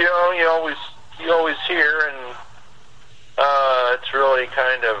something you always hear, and it's really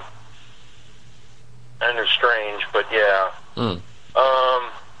kind of strange, but yeah.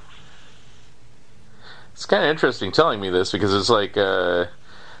 It's kind of interesting telling me this because it's like.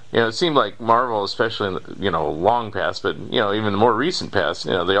 You know, it seemed like Marvel, especially in the, long past, but, even the more recent past,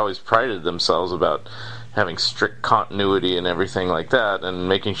 they always prided themselves about having strict continuity and everything like that, and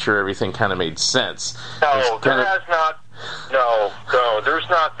making sure everything kind of made sense. No, there's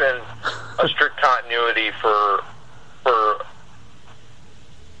not been a strict continuity for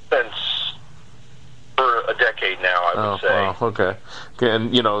a decade now, I would say. Well, okay.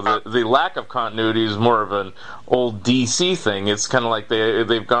 And, the lack of continuity is more of an old DC thing. It's kind of like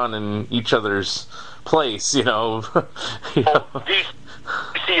they've gone in each other's place, DC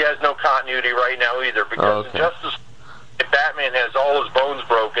has no continuity right now either, because Batman has all his bones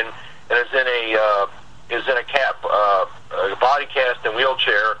broken and is in a body cast and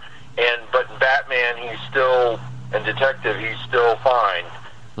wheelchair, but in Batman and Detective he's still fine.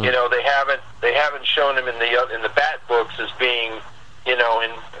 They haven't shown him in the Bat books as being,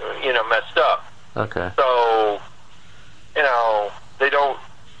 messed up. Okay. So, they don't.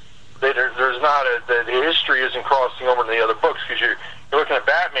 There's not the history isn't crossing over to the other books, because you're looking at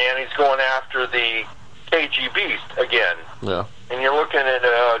Batman. He's going after the KG Beast again. Yeah. And you're looking at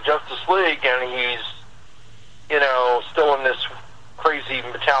Justice League, and he's, still in this crazy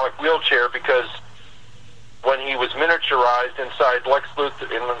metallic wheelchair because when he was miniaturized inside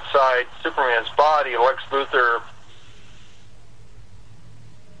Superman's body, Lex Luthor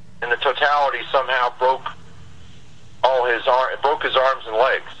somehow broke his arms and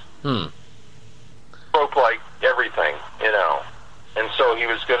legs. Broke like everything, and so he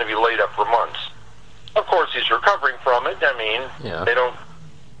was going to be laid up for months. Of course, he's recovering from it. I mean, they don't.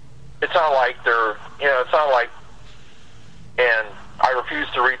 It's not like they're, it's not like. And I refuse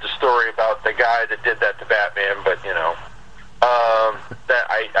to read the story about the guy that did that to Batman, but that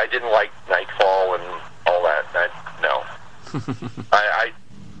I didn't like Nightfall and all that. No,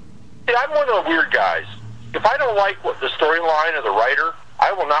 I'm one of the weird guys. If I don't like the storyline or the writer,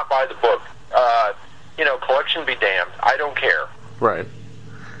 I will not buy the book. Collection be damned. I don't care. Right.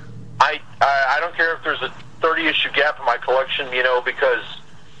 I don't care if there's a 30-issue gap in my collection, because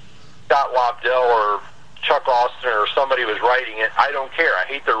Scott Lobdell or Chuck Austen or somebody was writing it. I don't care. I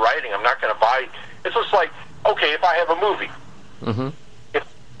hate their writing. I'm not going to buy. It's just like, okay, if I have a movie. If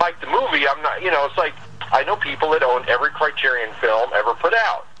I like the movie, I'm not, it's like, I know people that own every Criterion film ever put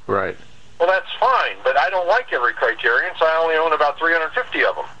out. Right. Well, that's fine, but I don't like every Criterion, so I only own about 350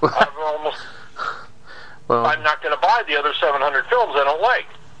 of them. I'm not going to buy the other 700 films I don't like.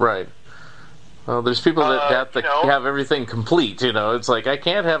 Right. Well, there's people that have to have everything complete. It's like, I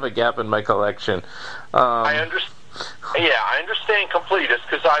can't have a gap in my collection. I understand. Yeah, I understand completist,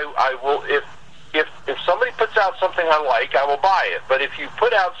 because I will, if somebody puts out something I like, I will buy it. But if you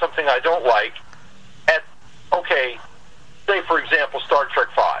put out something I don't like, say for example Star Trek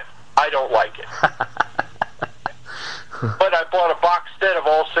V, I don't like it. But I bought a box set of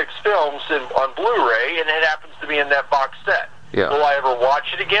all 6 films on Blu-ray, and it happens to be in that box set. Yeah. Will I ever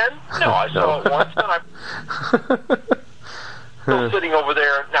watch it again? No, I saw it once, and I'm still sitting over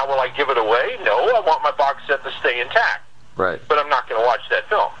there. Now, will I give it away? No, I want my box set to stay intact. Right. But I'm not going to watch that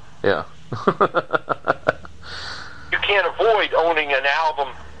film. Yeah. You can't avoid owning an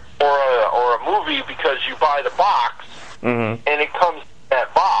album or a movie because you buy the box, and it comes in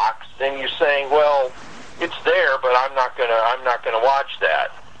that box, and you're saying, well, it's there, but I'm not gonna watch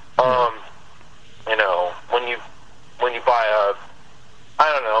that. When you buy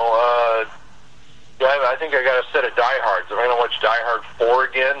I think I got a set of Die Hards. Am I going to watch Die Hard 4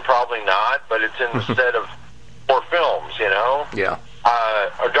 again? Probably not, but it's in the set of 4 films, Yeah.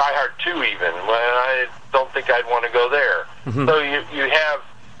 Or Die Hard 2 even, when I don't think I'd want to go there. So you have,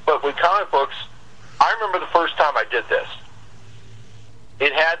 but with comic books, I remember the first time I did this.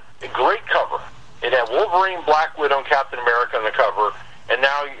 It had a great cover. It had Wolverine, Black Widow, and Captain America on the cover, and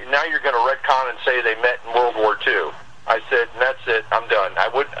now you're going to retcon and say they met in World War II. I said, that's it, I'm done. I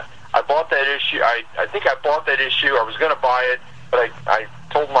bought that issue. I think I bought that issue. I was going to buy it, but I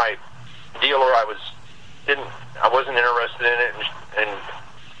told my dealer I wasn't interested in it, and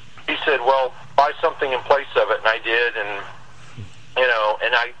he said, well, buy something in place of it, and I did, and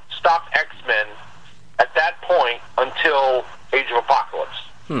and I stopped X-Men at that point until Age of Apocalypse,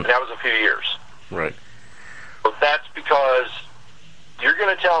 and that was a few years. Right. But that's because you're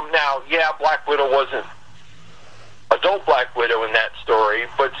going to tell them now, yeah, Black Widow wasn't adult Black Widow in that story,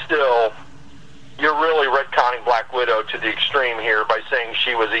 but still, you're really retconning Black Widow to the extreme here by saying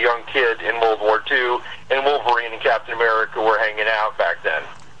she was a young kid in World War II, and Wolverine and Captain America were hanging out back then.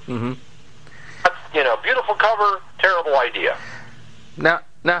 Beautiful cover, terrible idea. Now,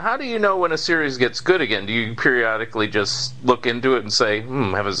 how do you know when a series gets good again? Do you periodically just look into it and say,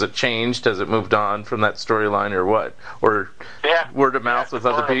 has it changed? Has it moved on from that storyline, or what? Or word of mouth with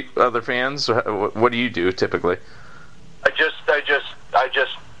other fans? What do you do typically? I just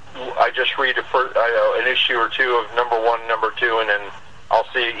read an issue or two of number 1, number 2, and then I'll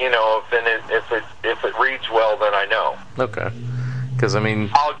see. If it reads well, then I know. Okay. Because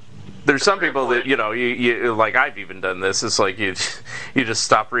there's some people that you like. I've even done this. It's like you just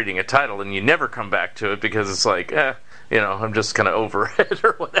stop reading a title and you never come back to it because it's like, I'm just kind of over it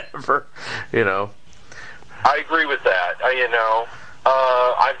or whatever. I agree with that.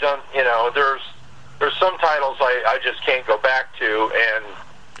 I've done. There's some titles I just can't go back to, and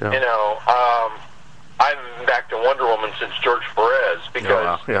I haven't been back to Wonder Woman since George Perez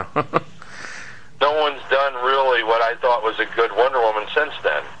because no one's done really what I thought was a good Wonder Woman since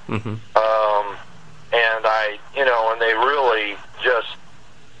then. And they really just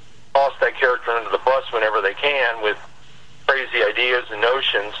toss that character under the bus whenever they can with crazy ideas and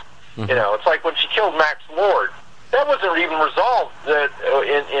notions. It's like when she killed Max Lord. That wasn't even resolved.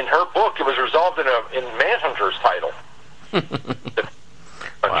 In her book, it was resolved in Manhunter's title.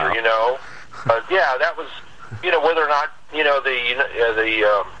 Wow. That was, whether or not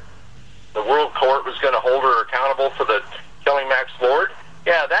the World Court was going to hold her accountable for the killing Max Lord.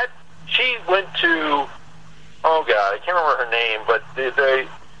 Yeah, that she went to. Oh God, I can't remember her name, but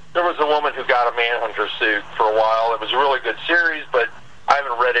there was a woman who got a Manhunter suit for a while. It was a really good series, but I haven't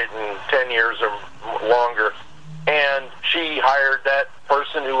haven't read it in 10 years or longer. And she hired that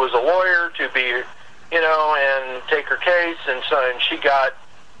person who was a lawyer to be, and take her case. And she got,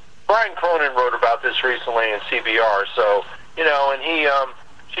 Brian Cronin wrote about this recently in CBR. So,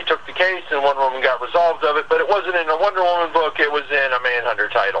 she took the case and Wonder Woman got resolved of it, but it wasn't in a Wonder Woman book, it was in a Manhunter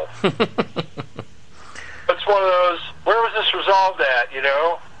title. It's one of those, where was this resolved at, And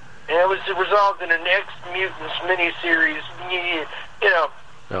it was resolved in an X-Mutants miniseries,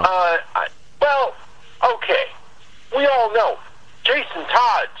 well, okay. We all know Jason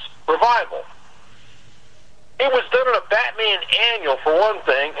Todd's Revival. It was done in a Batman annual, for one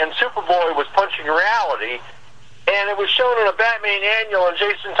thing, and Superboy was punching reality, and it was shown in a Batman annual, and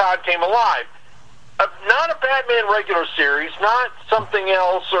Jason Todd came alive. Not a Batman regular series, not something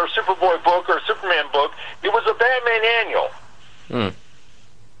else, or a Superboy book, or a Superman book. It was a Batman annual.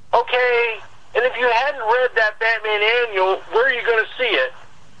 Okay, and if you hadn't read that Batman annual, where are you going to see it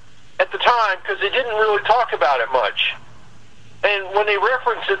at the time? Because they didn't really talk about it much. And when they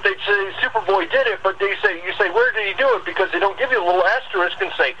reference it, they'd say Superboy did it, but you say, where did he do it? Because they don't give you a little asterisk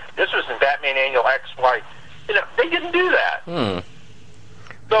and say, this was in Batman Annual X, Y. They didn't do that.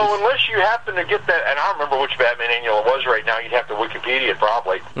 So unless you happen to get that, and I don't remember which Batman Annual it was right now, you'd have to Wikipedia it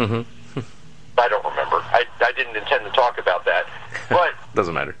probably. I don't remember. I didn't intend to talk about that. But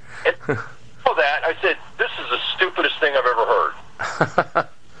doesn't matter. All that, I said, this is the stupidest thing I've ever heard.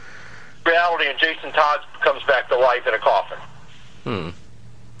 Reality, and Jason Todd comes back to life in a coffin. Of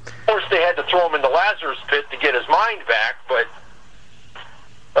course, they had to throw him in the Lazarus pit to get his mind back, but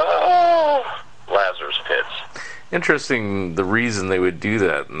Lazarus pits. Interesting the reason they would do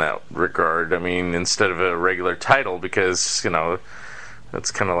that in that regard. I mean, instead of a regular title, because,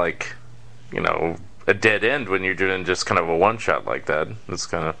 that's kind of like, a dead end when you're doing just kind of a one-shot like that. It's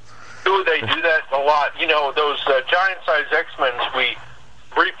kind of... They do that a lot. Those giant-sized X-Men we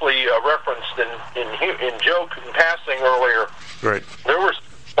briefly referenced in joke in passing earlier. Right. There were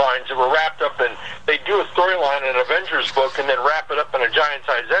lines that were wrapped up in... They do a storyline in an Avengers book and then wrap it up in a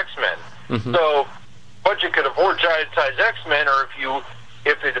giant-sized X-Men. So... budget could afford giant-sized X-Men, or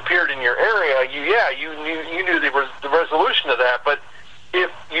if it appeared in your area, you knew the resolution of that. But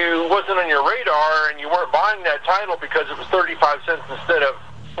if you wasn't on your radar and you weren't buying that title because it was 35 cents instead of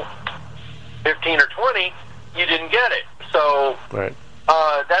 15 or 20, you didn't get it. So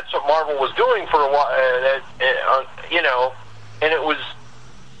that's what Marvel was doing for a while, and it was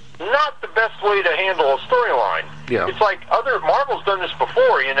not the best way to handle a storyline. Yeah. It's like Marvel's done this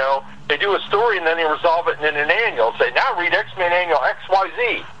before, They do a story and then they resolve it in an annual. Say, now read X-Men Annual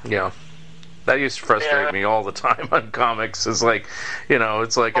XYZ. Yeah. That used to frustrate me all the time on comics. It's like,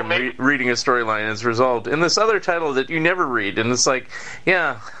 it's like I'm reading a storyline and it's resolved in this other title that you never read. And it's like,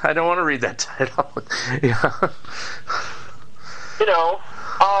 I don't want to read that title.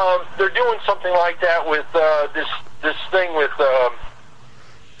 They're doing something like that with this thing with the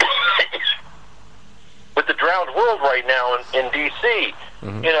Drowned World right now in DC,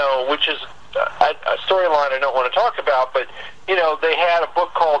 which is a storyline I don't want to talk about, but, they had a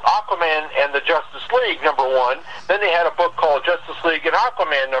book called Aquaman and the Justice League, #1. Then they had a book called Justice League and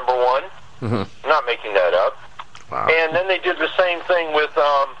Aquaman, #1. I'm not making that up. Wow. And then they did the same thing with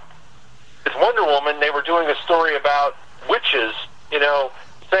Wonder Woman. They were doing a story about witches,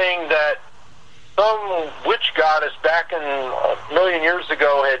 saying that some witch goddess back in a million years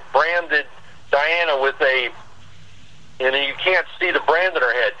ago had branded Diana with you can't see the brand in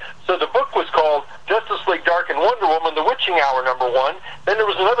her head. So the book was called Justice League Dark and Wonder Woman, The Witching Hour, #1. Then there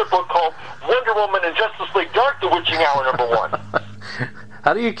was another book called Wonder Woman and Justice League Dark, The Witching Hour, #1.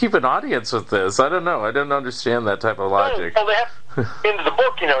 How do you keep an audience with this? I don't know. I don't understand that type of logic. Well, they have into the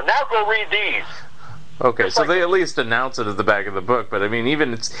book, now go read these. Okay, so they at least announce it at the back of the book, but I mean,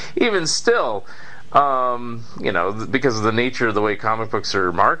 even still, because of the nature of the way comic books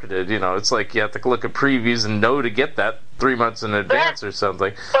are marketed, it's like you have to look at previews and know to get that 3 months in advance or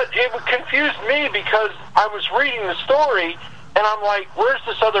something. But it confused me because I was reading the story and I'm like, where's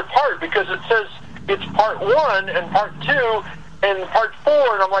this other part? Because it says it's part 1 and part 2 and part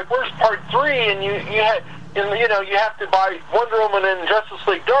 4, and I'm like, where's part 3? And you have to buy Wonder Woman and Justice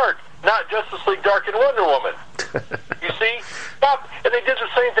League Dark, not Justice League Dark and Wonder Woman. You see? Stop. And they did the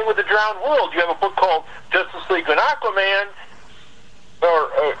same thing with the Drowned World. You have a book called Justice League and Aquaman, or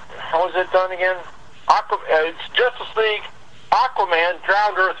how is it done again? It's Justice League, Aquaman,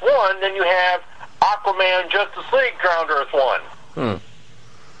 Drowned Earth 1, then you have Aquaman, Justice League, Drowned Earth 1.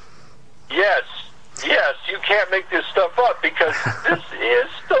 Yes, you can't make this stuff up because this is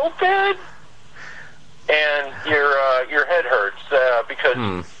stupid. And your head hurts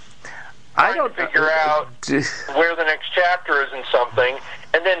because... trying to figure out where the next chapter is in something.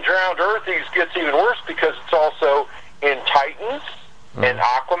 And then Drowned Earthies gets even worse because it's also in Titans and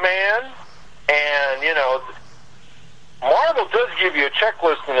Aquaman. And, you know, Marvel does give you a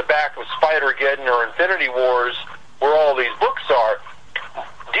checklist in the back of Spider-Geddon or Infinity Wars where all these books are.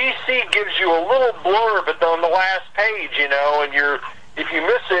 DC gives you a little blurb on the last page, you know, and if you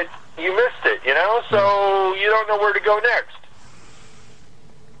miss it, you missed it, you know, so you don't know where to go next.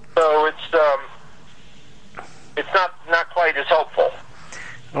 So it's not quite as helpful.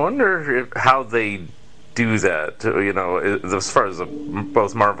 I wonder how they do that, you know, as far as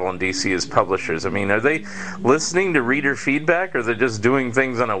both Marvel and DC as publishers. I mean, are they listening to reader feedback, or are they just doing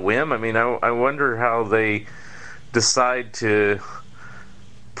things on a whim? I mean, I wonder how they decide to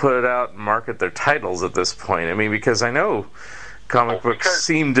put out and market their titles at this point. I mean, because I know comic books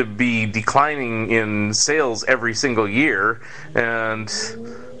seem to be declining in sales every single year, and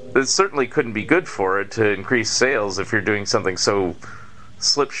it certainly couldn't be good for it to increase sales if you're doing something so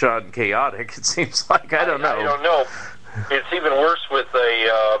slipshod and chaotic. It seems like I don't know. I don't know. It's even worse with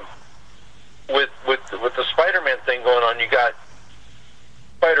with the Spider-Man thing going on. You got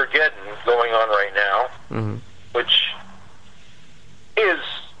Spider-Geddon going on right now, which is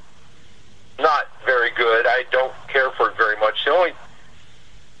not very good. I don't care for it very much. The only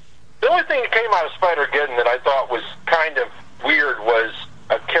thing that came out of Spider-Geddon that I thought was kind of weird was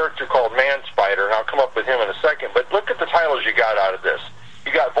a character called Man-Spider, and I'll come up with him in a second. But look at the titles you got out of this.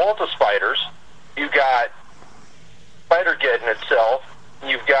 You got Vault of Spiders, you got Spider-Geddon itself,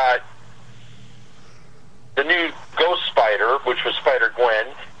 you've got the new Ghost Spider, which was Spider-Gwen,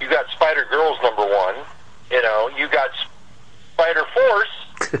 you got Spider-Girls #1, you know, you got Spider-Force.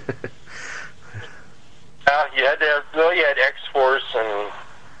 You had to have, well, you had X-Force, and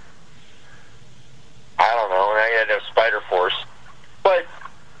I don't know, now you had to have Spider-Force. But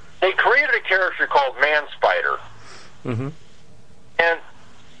they created a character called Man-Spider. And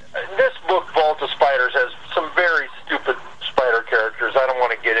this book, Vault of Spiders, has some very stupid spider characters. I don't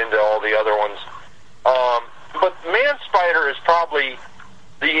want to get into all the other ones. But Man-Spider is probably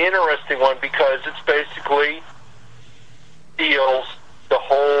the interesting one because it's basically deals the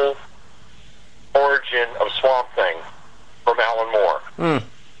whole origin of Swamp Thing from Alan Moore.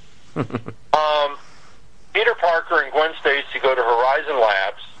 Peter Parker and Gwen Stacy go to Horizon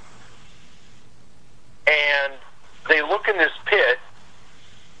Labs, and they look in this pit,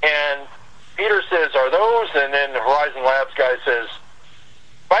 and Peter says, "Are those?" And then the Horizon Labs guy says,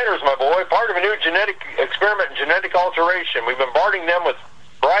 "Spiders, my boy, part of a new genetic experiment in genetic alteration. We've been bombarding them with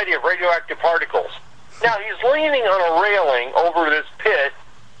a variety of radioactive particles." Now, he's leaning on a railing over this pit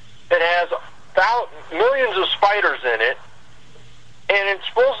that has millions of spiders in it, and it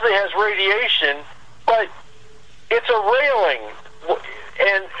supposedly has radiation, but it's a railing,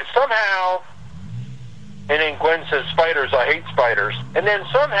 and somehow, and then Gwen says, "Spiders, I hate spiders," and then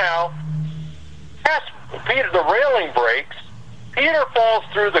somehow, Peter, the railing breaks, Peter falls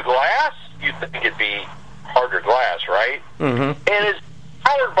through the glass. You'd think it'd be harder glass, right? And is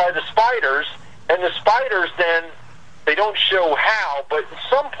powered by the spiders, and the spiders then, they don't show how, but at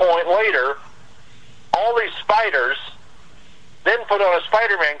some point later, all these spiders then put on a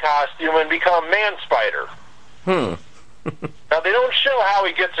Spider-Man costume and become Man-Spider. Now, they don't show how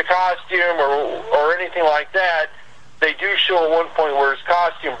he gets a costume or anything like that. They do show at one point where his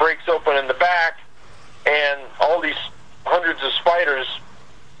costume breaks open in the back, and all these hundreds of spiders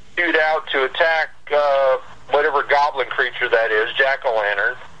shoot out to attack whatever goblin creature that is,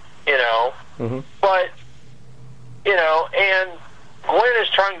 jack-o'-lantern, you know. But, you know, and Gwen is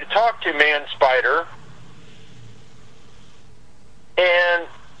trying to talk to Man-Spider, and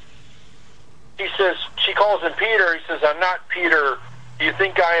she calls him Peter. He says, "I'm not Peter. Do you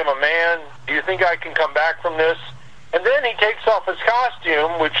think I am a man? Do you think I can come back from this?" And then he takes off his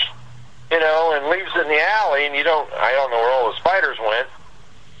costume, which, you know, and leaves it in the alley, and I don't know where all the spiders went.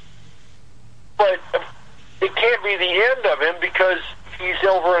 But it can't be the end of him because he's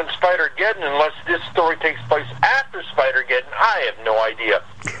over in Spider-Geddon unless this story takes place after Spider-Geddon. I have no idea.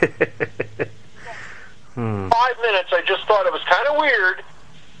 5 minutes, I just thought it was kind of weird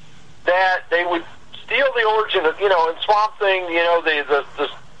that they would steal the origin of, you know, in Swamp Thing, you know,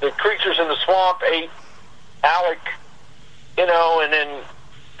 the creatures in the swamp ate Alec, you know, and then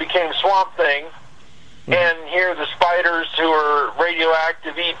became Swamp Thing. And here the spiders who are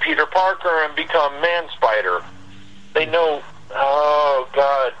radioactive eat Peter Parker and become Man-Spider. They know, oh,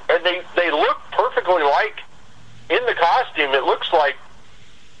 God. And they look perfectly like, in the costume, it looks like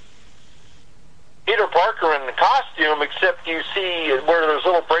Peter Parker in the costume, except you see where there's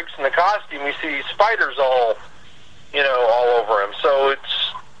little breaks in the costume, you see spiders all over him. So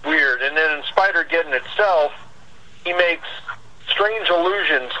it's weird. And then Armageddon itself, he makes strange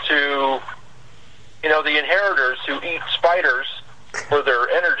allusions to, the Inheritors who eat spiders for their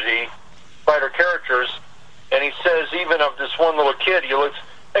energy, spider characters, and he says even of this one little kid,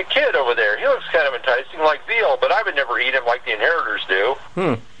 that kid over there, he looks kind of enticing like veal, but I would never eat him like the Inheritors do.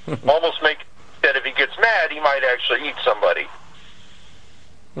 Almost make that if he gets mad, he might actually eat somebody.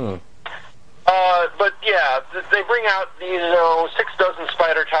 But yeah, they bring out 6 dozen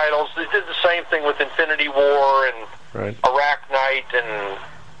spider titles. They did the same thing with Infinity War and Arachnite and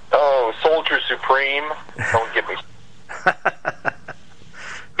Soldier Supreme. Don't get me.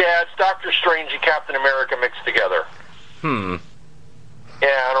 Yeah, it's Doctor Strange and Captain America mixed together. Yeah,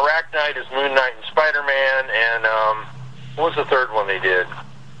 and Arachnite is Moon Knight and Spider-Man, and what was the third one they did?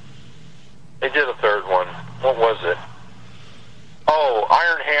 They did a third one. What was it? Oh,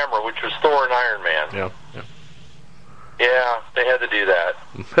 Iron Hammer, which was Thor and Iron Man. Yeah. Yeah, they had to do that.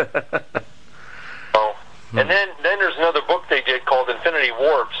 And then there's another book they did called Infinity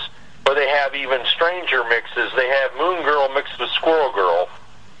Warps, where they have even stranger mixes. They have Moon Girl mixed with Squirrel Girl.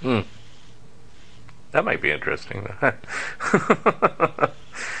 That might be interesting.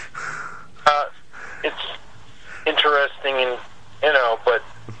 It's interesting, and but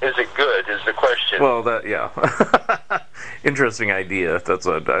is it good? Is the question. Well, interesting idea. That's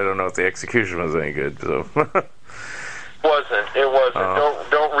what I don't know if the execution was any good. So. It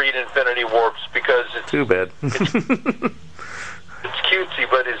wasn't. Don't read Infinity Warps because it's too bad. It's cutesy,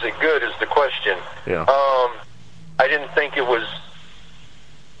 but is it good? Is the question. Yeah. I didn't think it was.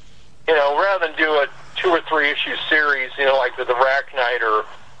 Rather than do a 2 or 3 issue series, like with the Arachnite or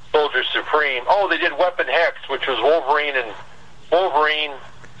Soldier Supreme. Oh, they did Weapon Hex, which was Wolverine and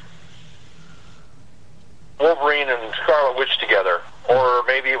Scarlet Witch together. Or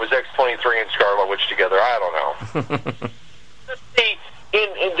maybe it was X-23 and Scarlet Witch together. I don't know. See,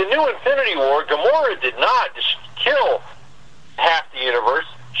 in the new Infinity War, Gamora did not just kill half the universe.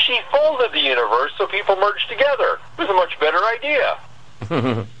 She folded the universe so people merged together. It was a much better idea.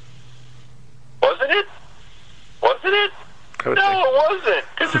 Wasn't it? No, it wasn't.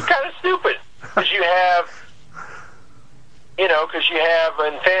 Because it's kind of stupid. Because you have...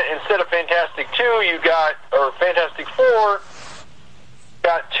 instead of Fantastic 2, or Fantastic 4,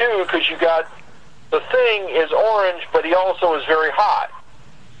 got 2 because you got the Thing is orange, but he also is very hot.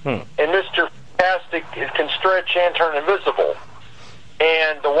 And Mr. Fantastic can stretch and turn invisible.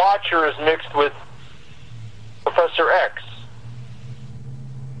 And the Watcher is mixed with Professor X.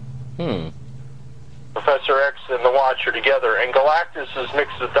 Professor X and the Watcher together, and Galactus is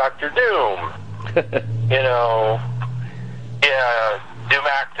mixed with Doctor Doom.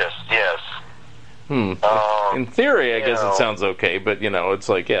 Doomactus, yes. In theory, I guess it sounds okay, but it's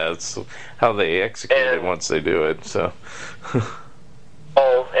like, it's how they execute it once they do it. So.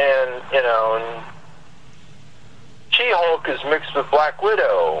 And She-Hulk is mixed with Black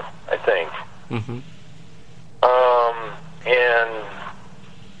Widow, I think. And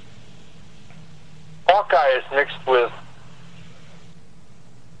Hawkeye is mixed with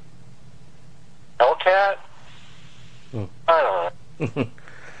Hellcat. I don't know.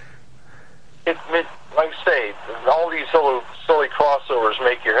 It, like I say, all these silly crossovers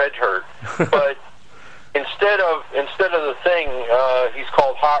make your head hurt. But instead of the Thing, he's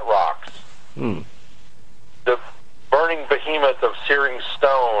called Hot Rocks. The burning behemoth of searing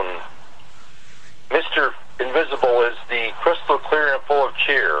stone. Mr. Invisible is the crystal clear and full of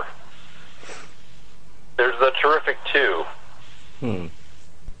cheer. There's the Terrific 2.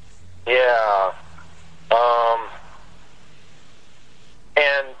 Yeah.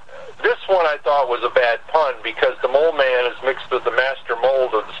 And this one I thought was a bad pun because the Mole Man is mixed with the Master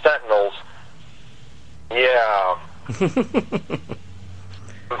Mold of the Sentinels. Yeah.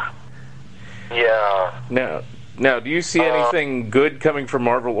 Yeah. Now, do you see anything good coming from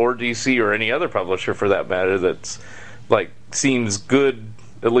Marvel or DC or any other publisher for that matter that's seems good,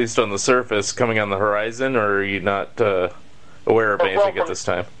 at least on the surface, coming on the horizon, or are you not aware of anything at this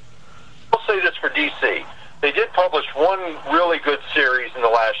time? I'll say this for DC. They did publish one really good series in the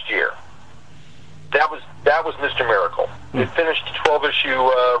last year. That was Mr. Miracle. It finished a 12-issue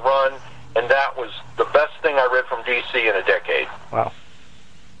run, and that was the best thing I read from DC in a decade. Wow.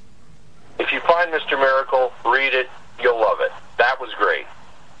 If you find Mr. Miracle, read it. You'll love it. That was great.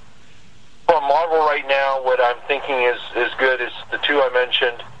 From Marvel right now, what I'm thinking is good is the 2 I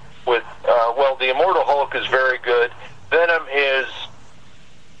mentioned with, the Immortal Hulk is very good. Venom is,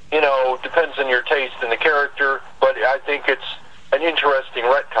 depends on your taste in the character, but I think it's an interesting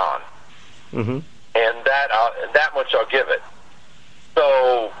retcon. And that much I'll give it.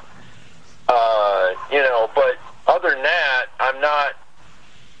 So, but other than that, I'm not,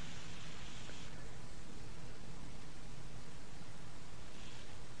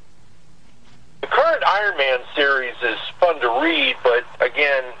 Iron Man series is fun to read, but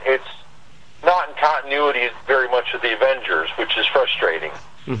again, it's not in continuity very much with the Avengers, which is frustrating.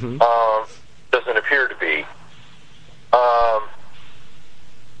 Mm-hmm. Doesn't appear to be.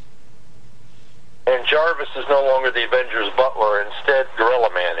 And Jarvis is no longer the Avengers' butler. Instead, Gorilla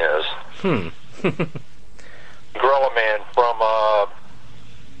Man is. Gorilla Man from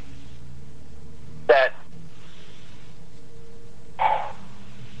that...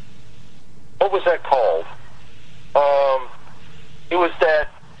 What was that called? It was that...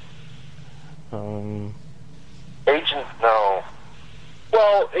 Agent... No.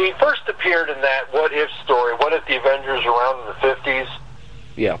 Well, he first appeared in that What If story. What if the Avengers were around in the 50s?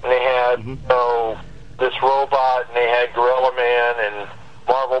 Yeah. And they had, this robot, and they had Gorilla Man and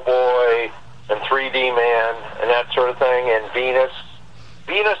Marvel Boy and 3D Man and that sort of thing, and Venus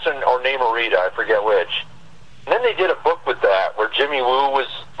or Namorita, I forget which. And then they did a book with that where Jimmy Woo was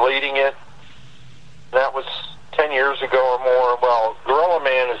leading it. That was 10 years ago or more. Well, Gorilla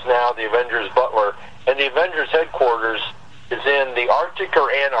Man is now the Avengers butler, and the Avengers headquarters is in the Arctic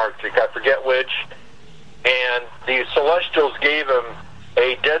or Antarctic, I forget which, and the Celestials gave him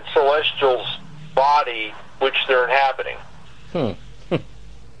a dead Celestial's body, which they're inhabiting.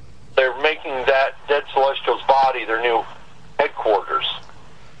 They're making that dead Celestial's body their new headquarters.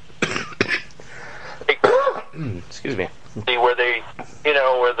 Excuse me. Where they,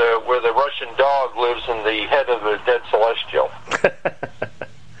 where the Russian dog lives in the head of the dead Celestial.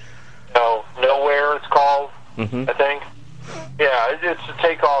 Nowhere it's called, I think. Yeah, it's a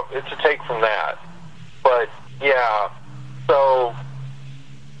takeoff. It's a take from that. But yeah, so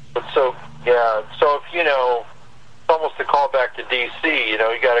if it's almost a callback to DC. You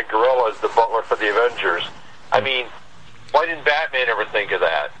got a gorilla as the butler for the Avengers. I mean, why didn't Batman ever think of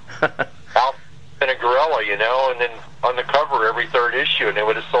that? Alfred and a gorilla, and then on the cover every third issue, and it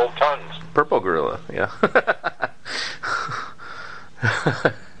would have sold tons. Purple gorilla, yeah.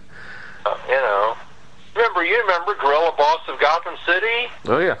 You remember Gorilla Boss of Gotham City?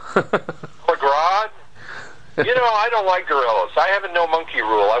 Oh, yeah. McGraw? I don't like gorillas. I have a no monkey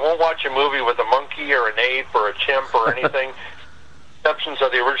rule. I won't watch a movie with a monkey or an ape or a chimp or anything. Exceptions are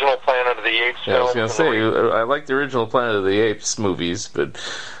the original Planet of the Apes films. I was going to say, I like the original Planet of the Apes movies, but,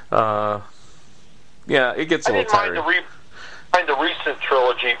 yeah, it gets a little tiring. I didn't mind the recent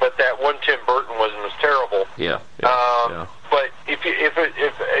trilogy, but that one Tim Burton was terrible. Yeah. But if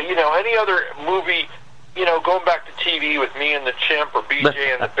any other movie... going back to TV with Me and the Chimp or BJ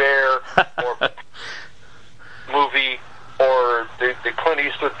and the Bear or movie or the Clint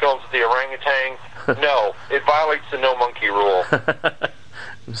Eastwood films with the orangutan, no, it violates the no monkey rule.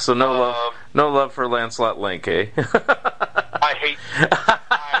 So no love for Lancelot Link, eh? I hate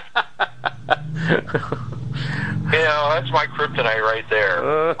that's my kryptonite right there.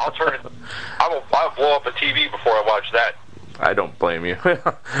 I'll blow up a TV before I watch that. I don't blame you.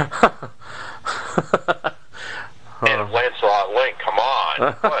 And Lancelot Link, come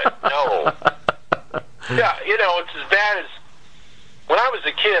on. What? No. Yeah, it's as bad as... When I was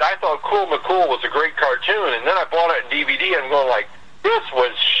a kid, I thought Cool McCool was a great cartoon, and then I bought it in DVD, and I'm going like, this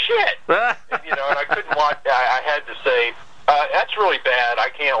was shit. And I couldn't watch... I had to say, that's really bad. I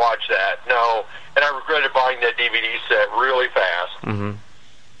can't watch that. No. And I regretted buying that DVD set really fast. Mm-hmm.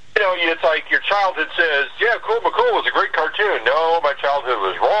 It's like your childhood says, yeah, Cool McCool was a great cartoon. No, my childhood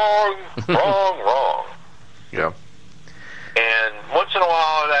was wrong. Yeah. And once in a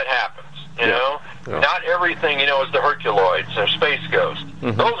while that happens, Yeah. Not everything, is the Herculoids or Space Ghost.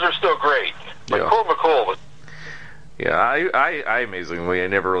 Mm-hmm. Those are still great. But Cool McCool was... Yeah, I amazingly, I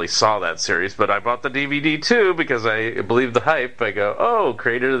never really saw that series, but I bought the DVD too because I believed the hype. I go, oh,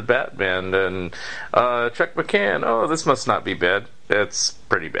 creator of the Batman and Chuck McCann. Oh, this must not be bad. It's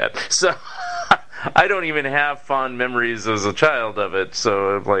pretty bad. So I don't even have fond memories as a child of it.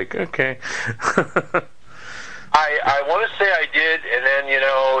 So I'm like, okay. I want to say I did, and then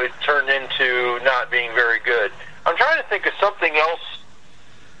it turned into not being very good. I'm trying to think of something else.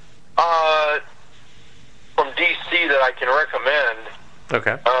 From DC that I can recommend.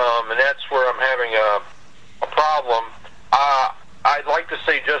 Okay. And that's where I'm having a problem. I'd like to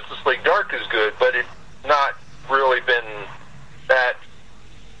say Justice League Dark is good, but it's not really been that.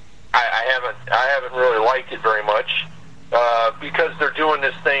 I haven't really liked it very much because they're doing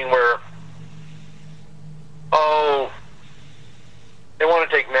this thing where they want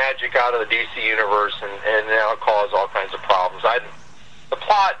to take magic out of the DC universe and now cause all kinds of problems. The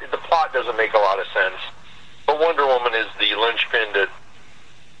plot doesn't make a lot of sense. But Wonder Woman is the linchpin to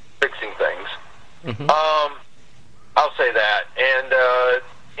fixing things. Mm-hmm. I'll say that. And,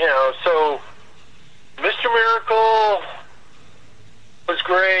 so Mr. Miracle was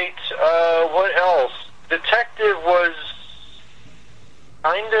great. What else? detective was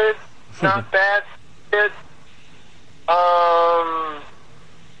kind of not bad.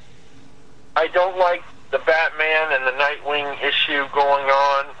 I don't like the Batman and the Nightwing issue going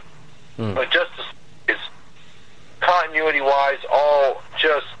on. But Justice is, continuity-wise, all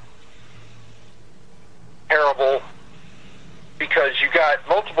just terrible because you got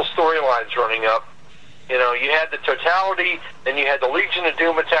multiple storylines running up. You know, you had the Totality, then you had the Legion of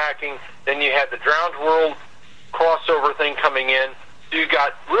Doom attacking, then you had the Drowned World crossover thing coming in. So you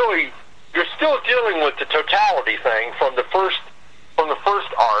got really, you're still dealing with the Totality thing from the first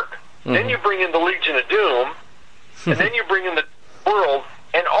arc. Then you bring in the Legion of Doom, and then you bring in the World,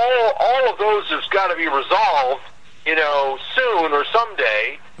 and all of those has got to be resolved, you know, soon or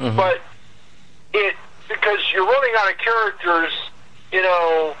someday. But because you're running out of characters, you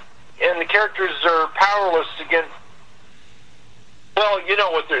know, and the characters are powerless against. Well, you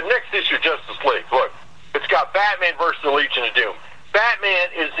know what? The next issue, Justice League. Look, it's got Batman versus the Legion of Doom. Batman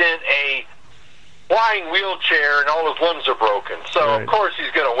is in a flying wheelchair and all his limbs are broken. So of course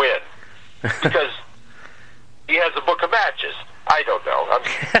he's going to win because he has a book of matches. I don't know. I'm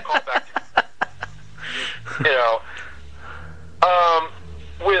going back to, you know,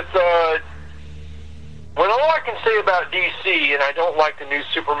 when all I can say about DC, and I don't like the new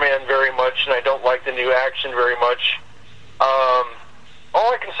Superman very much, and I don't like the new action very much, all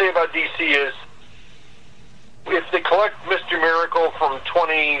I can say about DC is if they collect Mr. Miracle from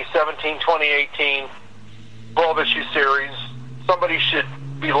 2017, 2018, 12-issue series, somebody should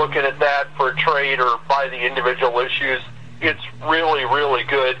be looking at that for a trade or buy the individual issues. It's really, really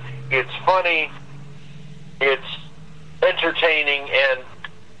good. It's funny. It's entertaining, and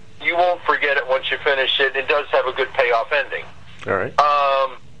you won't forget it once you finish it. It does have a good payoff ending. All right.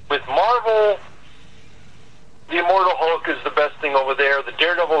 With Marvel, the Immortal Hulk is the best thing over there. The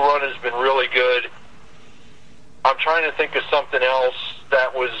Daredevil run has been really good. I'm trying to think of something else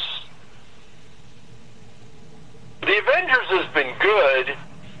that was... The Avengers has been good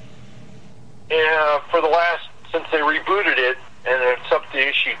for the last... since they rebooted it, and it's up to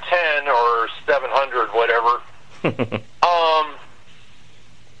issue 10 or 700, whatever.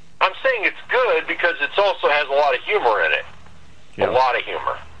 I'm saying it's good because it also has a lot of humor in it. A lot of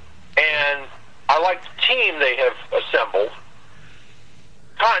humor. And I like the team they have assembled.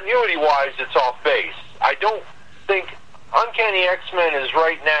 Continuity-wise, it's off base. I don't think Uncanny X-Men is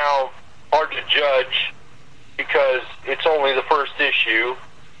right now hard to judge because it's only the first issue.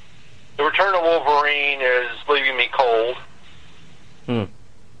 The Return of Wolverine is leaving me cold.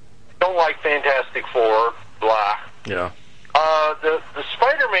 Don't like Fantastic Four. Blah. Yeah. The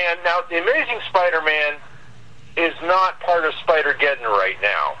Spider-Man, now, the Amazing Spider-Man is not part of Spider-Geddon right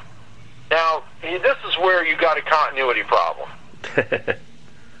now. Now, this is where you got a continuity problem. Spider-Man,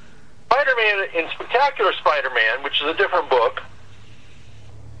 in Spectacular Spider-Man, which is a different book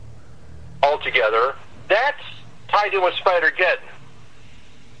altogether, that's tied in with Spider-Geddon.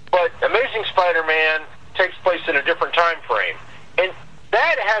 But Amazing Spider-Man takes place in a different time frame. And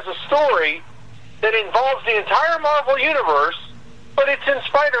that has a story that involves the entire Marvel Universe, but it's in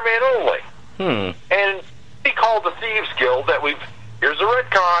Spider-Man only. And he called the Thieves Guild that here's a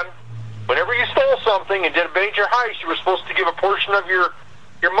retcon. Whenever you stole something and did a major heist, you were supposed to give a portion of your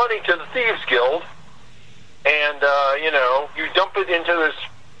money to the Thieves Guild. And, you know, you dump it into this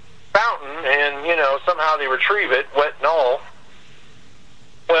fountain and, you know, somehow they retrieve it, wet and all.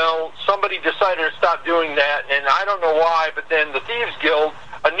 Well, somebody decided to stop doing that, and I don't know why, but then the Thieves Guild,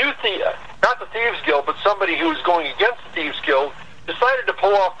 not the Thieves Guild, but somebody who was going against the Thieves Guild, decided to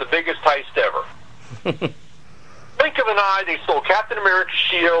pull off the biggest heist ever. Blink of an eye, they stole Captain America's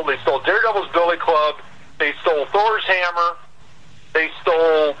shield, they stole Daredevil's Billy Club, they stole Thor's hammer, they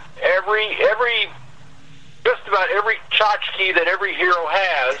stole just about every tchotchke that every hero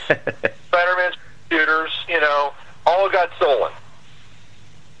has. Spider-Man's computers, you know, all got stolen.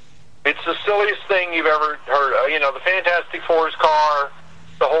 It's the silliest thing you've ever heard of. You know, the Fantastic Four's car,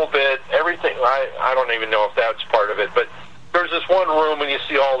 the whole bit, everything. I don't even know if that's part of it, but there's this one room and you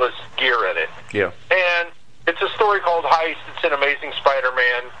see all this gear in it. Yeah. And it's a story called Heist. It's an Amazing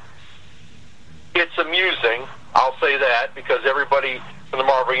Spider-Man. It's amusing, I'll say that, because everybody from the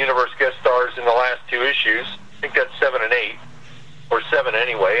Marvel Universe guest stars in the last two issues. I think that's 7 and 8, or 7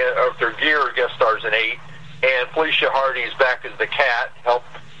 anyway. Or their gear guest stars in 8. And Felicia Hardy's back as the Cat, helped,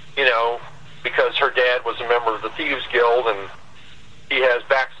 you know, because her dad was a member of the Thieves Guild, and he has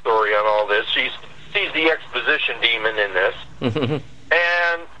backstory on all this. She's the exposition demon in this.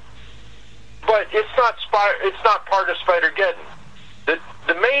 But it's not part of Spider-Geddon.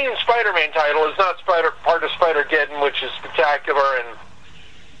 The main Spider-Man title is not part of Spider-Geddon, which is Spectacular, and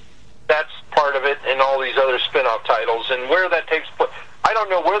that's part part of it and all these other spin-off titles, and where that takes place. I don't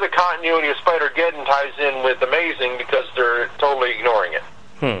know where the continuity of Spider-Geddon ties in with Amazing because they're totally ignoring it.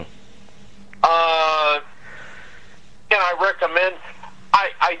 And I recommend.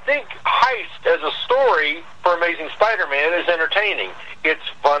 I think Heist as a story for Amazing Spider-Man is entertaining. It's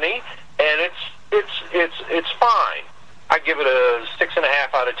funny and it's fine. I give it a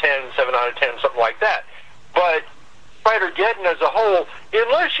 6.5 out of 10, 7 out of 10, something like that. But Spider-Geddon as a whole,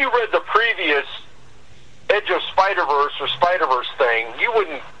 unless you read the previous Edge of Spider-Verse or Spider-Verse thing, you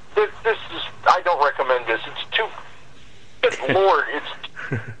wouldn't. This is. I don't recommend this. It's too. Good Lord, it's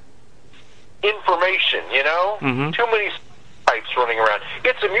information. You know, too many types running around.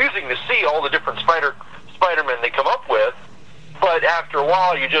 It's amusing to see all the different Spider-Men they come up with, but after a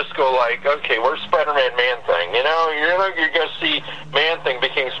while, you just go like, okay, where's Spider-Man Man-Thing? You know, you're going to see Man-Thing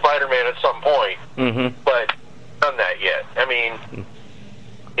became Spider-Man at some point, but done that yet. I mean,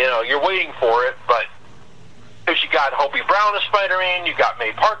 you know, you're waiting for it, but because you got Hobie Brown as Spider-Man, you got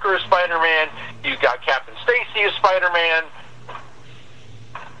May Parker as Spider-Man, you got Captain Stacy as Spider-Man.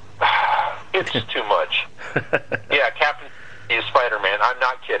 It's too much. Yeah, Captain Stacy is Spider-Man. I'm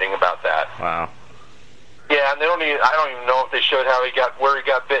not kidding about that. Wow. Yeah, and I don't even know if they showed where he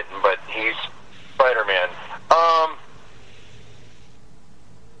got bitten, but he's Spider-Man.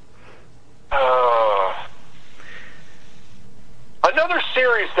 Another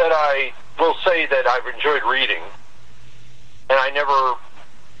series that I will say that I've enjoyed reading, and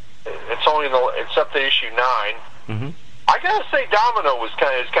it's up to issue 9. I gotta say, Domino is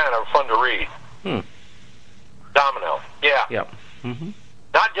kind of fun to read. Domino, yeah. Yep.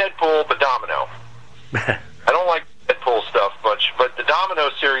 Not Deadpool, but Domino. I don't like Deadpool stuff much, but the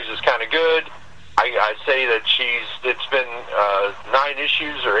Domino series is kind of good. I say that it's been 9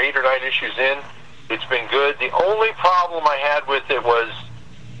 issues or 8 or 9 issues in. It's been good. The only problem I had with it was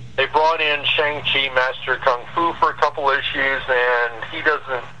they brought in Shang-Chi Master Kung Fu for a couple issues, and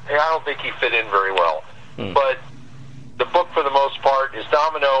I don't think he fit in very well. But the book, for the most part, is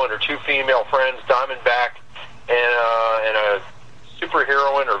Domino and her 2 female friends, Diamondback and a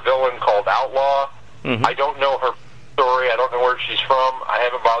superheroine or villain called Outlaw. I don't know her story. I don't know where she's from. I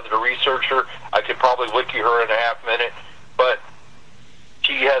haven't bothered to research her. I could probably wiki her in a half minute. But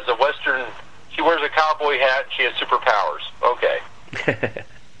she has she wears a cowboy hat and she has superpowers. Okay.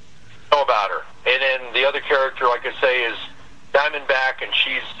 Know about her. And then the other character, like I say, is Diamondback, and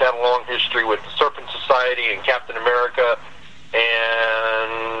she's had a long history with the Serpent Society and Captain America.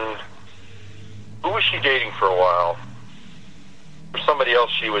 And who was she dating for a while? Somebody else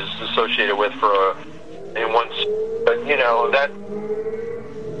she was associated with in one. But you know that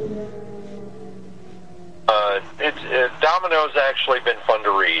Domino's actually been fun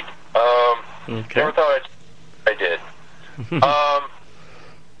to read. Never thought I did.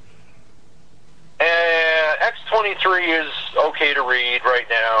 And X-23 is okay to read right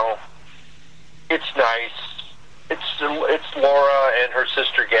now. It's nice. It's Laura and her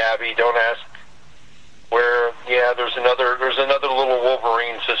sister Gabby. Don't ask where. Yeah, there's another little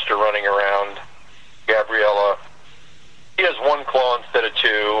Wolverine sister running around, Gabriella. She has 1 claw instead of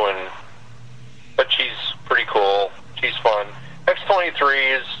 2, but she's pretty cool. She's fun.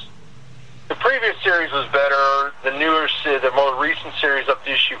 X-23 is. The previous series was better. The most recent series up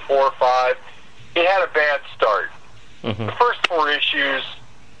to issue 4 or 5, it had a bad start. The first 4 issues,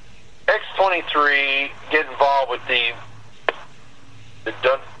 X-23 get involved with the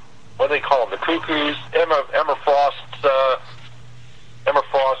what do they call them? The Cuckoos, Emma Frost's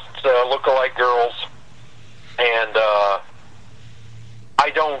look-alike girls, and I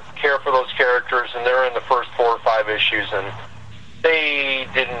don't care for those characters, and they're in the first 4 or 5 issues, and they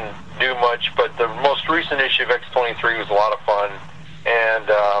didn't do much, but the most recent issue of X-23 was a lot of fun, and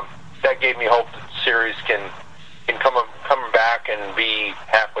that gave me hope that the series can come back and be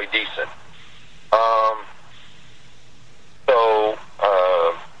halfway decent.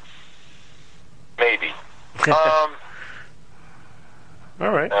 Maybe. All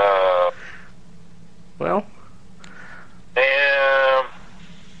right. Well. And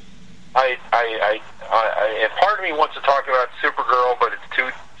and part of me wants to talk about Supergirl, but it's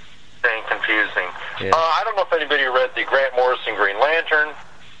too dang confusing. Yeah. I don't know if anybody read the Grant Morrison Green Lantern,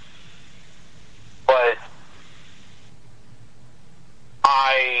 but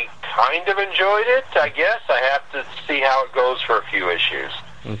I kind of enjoyed it, I guess. I have to see how it goes for a few issues.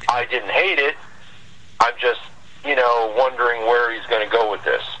 Okay. I didn't hate it. I'm just, wondering where he's going to go with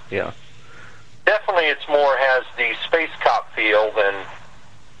this. Yeah. Definitely it's more has the space cop feel than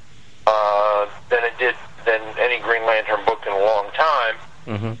it did than any Green Lantern book in a long time.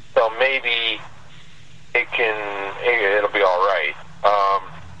 So maybe it'll be all right.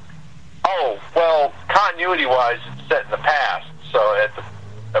 continuity-wise, it's set in the past. So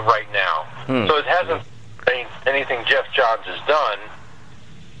right now, so it hasn't anything Jeff Johns has done.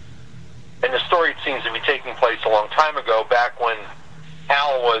 And the story seems to be taking place a long time ago, back when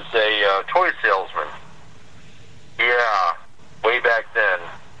Hal was a toy salesman. Yeah, way back then.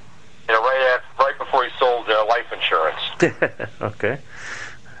 You know, right before he sold life insurance. Okay.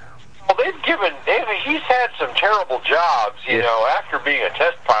 Well, he's had some terrible jobs, you know, after being a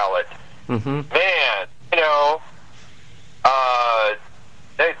test pilot. Mm-hmm. Man, you know,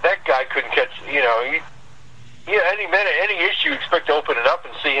 that guy couldn't catch, you know, any minute, any issue, you expect to open it up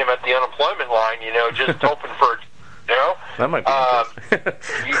and see him at the unemployment line, you know, just hoping for, you know. That might be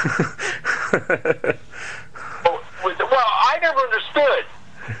interesting. Well, I never understood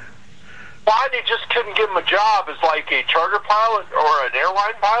why they just couldn't give him a job as like a charter pilot or an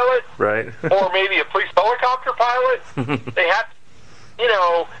airline pilot. Right. Or maybe a police helicopter pilot. They had, you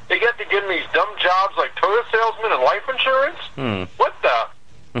know, they get to give him these dumb jobs like Toyota salesman and life insurance. What the?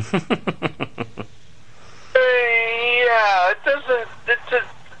 Yeah, it doesn't.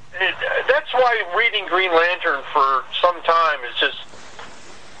 That's why reading Green Lantern for some time is just,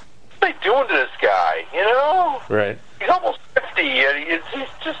 what are they doing to this guy? You know, right? He's almost 50, and he's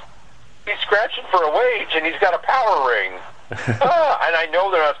scratching for a wage, and he's got a power ring. And I know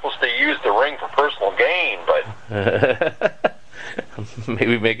they're not supposed to use the ring for personal gain, but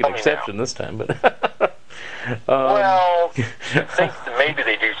maybe make an exception this time. But well, I think that maybe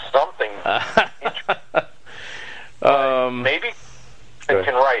they do something. Maybe they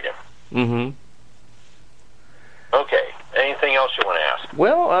can write him. Mm-hmm. Okay. Anything else you want to ask?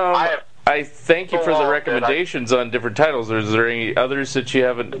 Well, I thank you for the recommendations on different titles. Is there any others that you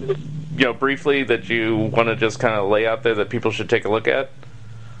haven't, you know, briefly that you want to just kind of lay out there that people should take a look at?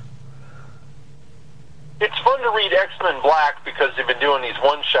 It's fun to read X-Men Black because they've been doing these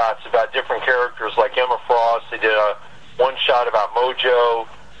one-shots about different characters like Emma Frost. They did a one-shot about Mojo.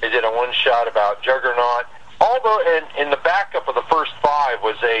 They did a one-shot about Juggernaut. Although in the backup of the first 5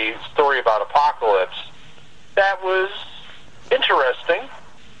 was a story about Apocalypse that was interesting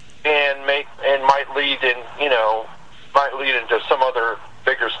and might lead into some other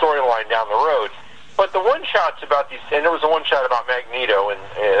bigger storyline down the road. But the one-shots about these, and there was a one-shot about Magneto, and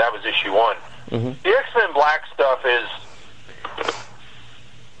that was issue 1. Mm-hmm. The X-Men Black stuff is,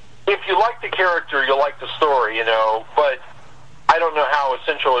 if you like the character, you'll like the story, you know, but I don't know how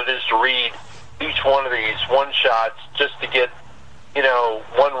essential it is to read each one of these one-shots just to get, you know,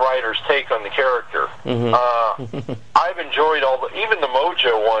 one writer's take on the character. Mm-hmm. I've enjoyed even the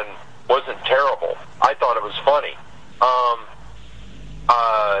Mojo one wasn't terrible. I thought it was funny.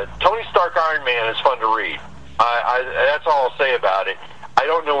 Tony Stark Iron Man is fun to read. That's all I'll say about it. I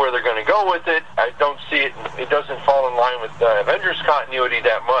don't know where they're going to go with it. I don't see it. It doesn't fall in line with Avengers continuity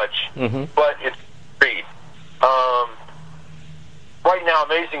that much, but it's read. Right now,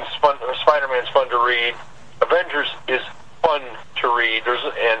 Amazing Spider-Man's fun to read. Avengers is fun to read.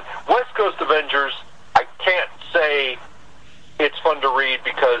 And West Coast Avengers, I can't say it's fun to read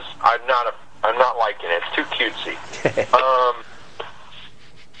because I'm not liking it. It's too cutesy.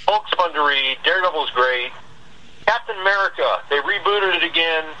 Hulk's fun to read. Daredevil's great. Captain America, they rebooted it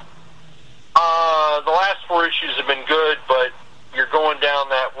again. The last 4 issues have been good, but you're going down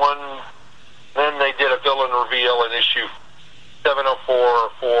that one. Then they did a villain reveal in issue 704 or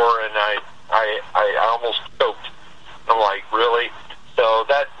 4, and I almost choked. I'm like, really? So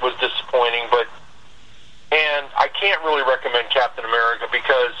that was disappointing, and I can't really recommend Captain America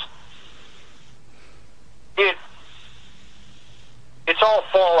because it's all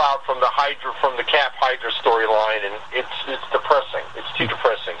fallout from the Cap Hydra storyline, and it's depressing. It's too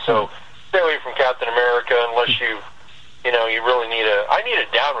depressing. So stay away from Captain America unless you really need I need a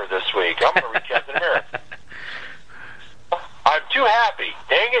downer this week. I'm going to read Captain America. I'm too happy.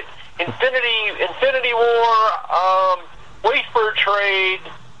 Dang it. Infinity War, wait for a trade.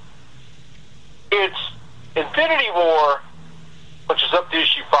 It's Infinity War, which is up to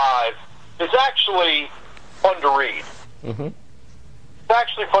issue 5, is actually fun to read. Mm-hmm. It's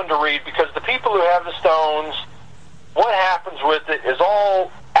actually fun to read because the people who have the stones, what happens with it is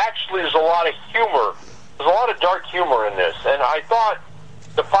there's a lot of humor. There's a lot of dark humor in this, and I thought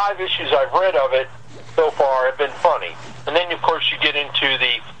the 5 issues I've read of it so far have been funny. And then, of course, you get into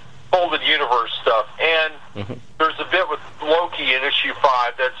the folded universe stuff, and there's a bit with Loki in issue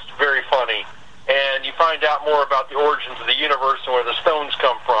 5 that's very funny, and you find out more about the origins of the universe and where the stones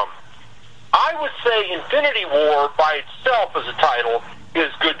come from. I would say Infinity War by itself as a title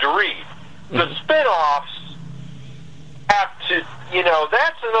is good to read. The spin-offs have to,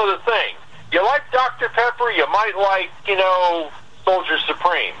 that's another thing. You like Dr. Pepper, you might like, Soldier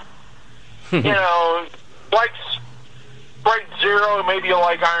Supreme. you know, like Sprite Zero, maybe you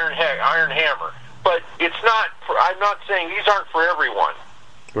like Iron Hammer. But it's not, I'm not saying these aren't for everyone.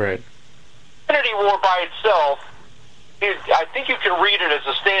 Right. Infinity War by itself, I think you can read it as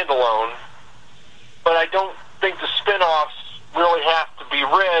a standalone, but I don't think the spin-offs really have to be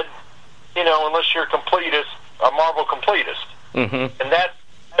read, you know, unless you're a Marvel completist. Mm-hmm. And that's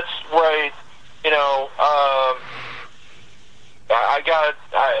why, you know,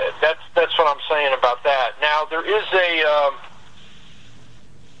 that's what I'm saying about that. Now, there is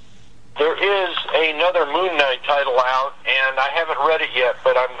another Moon Knight title out, and I haven't read it yet,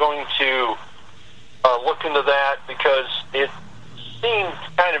 but I'm going to look into that because it seemed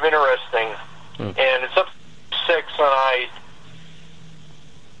kind of interesting, and it's up to 6, and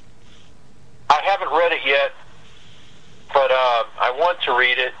I haven't read it yet, but I want to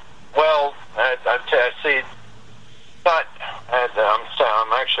read it. Well, I see. Not.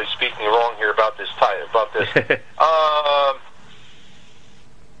 I'm actually speaking wrong here about this title.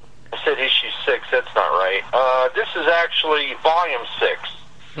 I said issue 6. That's not right. This is actually volume 6.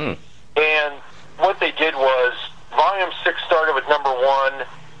 And what they did was volume 6 started with number 1,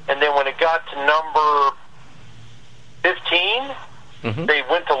 and then when it got to number 15, they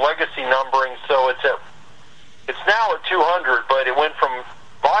went to legacy numbering. So it's now at 200, but it went from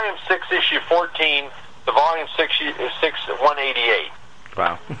volume 6, issue 14 to volume 6, 188.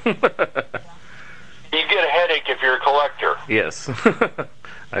 Wow. You get a headache if you're a collector. Yes.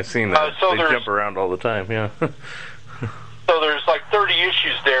 I've seen that. They jump around all the time, yeah. So there's like 30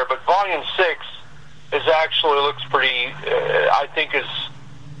 issues there, but volume 6 looks pretty, I think is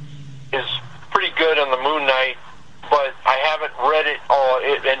pretty good on the Moon Knight, but I haven't read it all.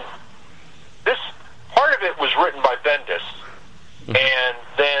 And this, part of it was written by Bendis. And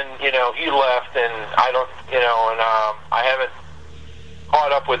then, you know, he left, and I don't, you know, and I haven't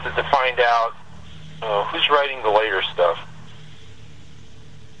caught up with it to find out who's writing the later stuff.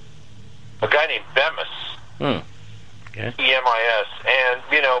 A guy named Bemis. Okay. E-M-I-S. And,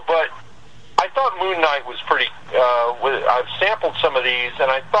 you know, but I thought Moon Knight was pretty, I've sampled some of these, and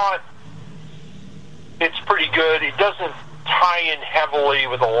I thought it's pretty good. It doesn't tie in heavily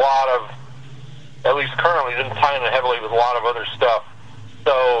with a lot of, at least currently, doesn't tie in heavily with a lot of other stuff.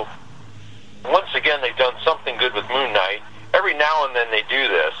 So, once again, they've done something good with Moon Knight. Every now and then they do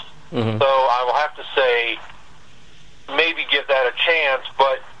this. So I will have to say, maybe give that a chance,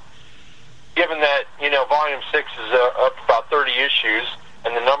 but given that, you know, volume 6 is up about 30 issues,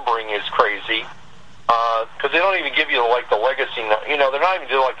 and the numbering is crazy, because they don't even give you, like, the legacy, you know, they're not even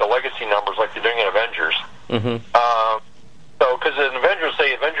doing, like, the legacy numbers like they're doing in Avengers. So, because in Avengers,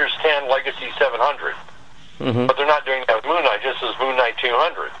 say Avengers 10, Legacy 700. But they're not doing that with Moon Knight, just as Moon Knight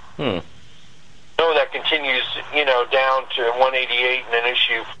 200. No, that continues, you know, down to 188 and then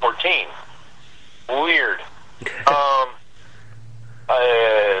issue 14. Weird.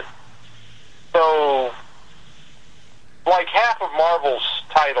 So, like half of Marvel's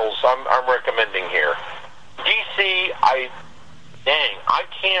titles I'm recommending here. DC, I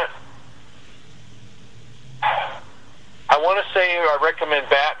can't. I want to say I recommend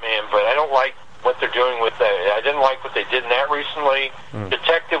Batman, but I don't like what they're doing with that. I didn't like what they did in that recently.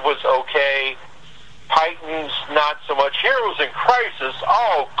 Detective was okay. Titans, not so much. Heroes in Crisis,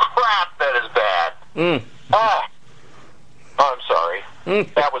 oh crap, that is bad. I'm sorry.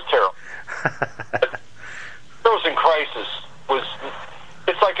 That was terrible. Heroes in Crisis was,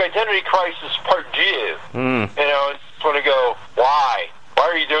 it's like Identity Crisis Part 2. You know, I just want to go, why? Why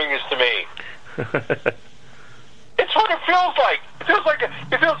are you doing this to me? It's what it feels like.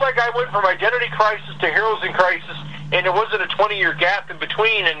 It feels like I went from Identity Crisis to Heroes in Crisis, and there wasn't a 20-year gap in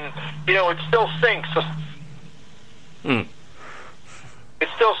between, and, you know, it still stinks. It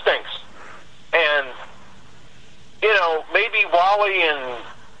still stinks. And, you know, maybe Wally and...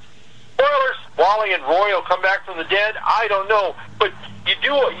 Spoilers! Wally and Roy will come back from the dead. I don't know. But you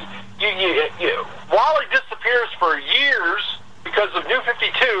do... Wally disappears for years because of New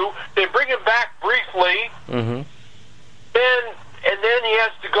 52. They bring him back briefly. And then he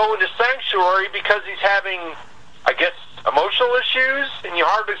has to go into Sanctuary because he's having, I guess, emotional issues, and you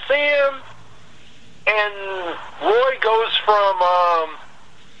hardly see him. And Roy goes from,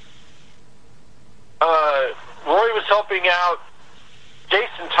 Roy was helping out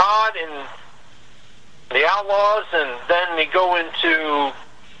Jason Todd and the Outlaws, and then they go into,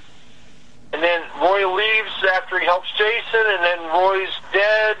 and then Roy leaves after he helps Jason, and then Roy's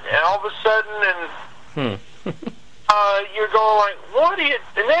dead, and all of a sudden, you're going like, what do you...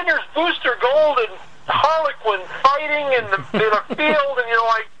 And then there's Booster Gold and Harlequin fighting in the field, and you're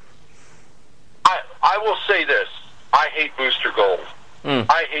like... I will say this. I hate Booster Gold.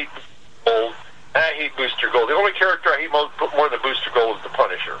 I hate... Gold, and I hate Booster Gold. The only character I hate more than Booster Gold is the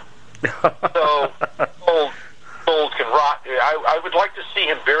Punisher. So Gold can rot. I would like to see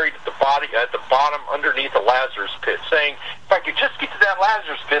him buried at the bottom underneath the Lazarus pit, saying, "If I could just get to that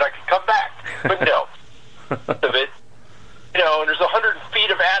Lazarus pit, I could come back." But no, of it. And there's 100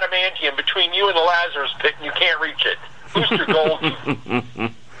 feet of adamantium between you and the Lazarus pit, and you can't reach it. Booster Gold,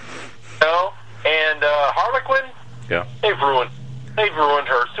 and Harlequin, yeah, they've ruined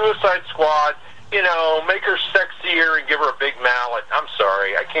her. Suicide Squad, make her sexier and give her a big mallet. I'm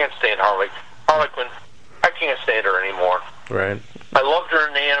sorry, I can't stand Harlequin. I can't stand her anymore. Right. I loved her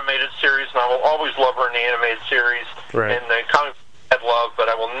in the animated series, and I will always love her in the animated series. Right. And the comic I love, but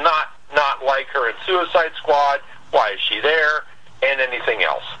I will not like her in Suicide Squad. Why is she there? And anything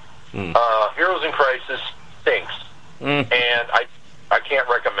else. Heroes in Crisis stinks. And I can't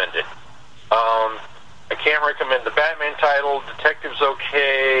recommend it. I can't recommend the Batman title. Detective's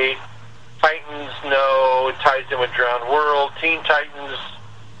okay. Titans, no. It ties in with Drowned World. Teen Titans,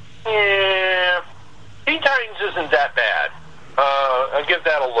 yeah. Teen Titans isn't that bad. I'll give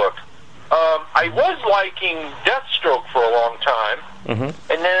that a look. I was liking Deathstroke for a long time. And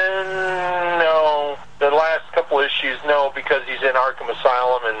then, no. The last couple issues, no, because he's in Arkham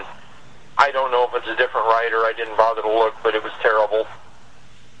Asylum, and I don't know if it's a different writer. I didn't bother to look, but it was terrible.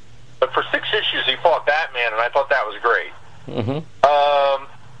 But for 6 issues, he fought Batman, and I thought that was great.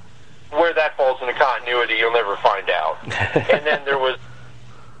 Where that falls into continuity, you'll never find out. And then there was...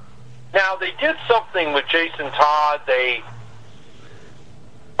 Now, they did something with Jason Todd. They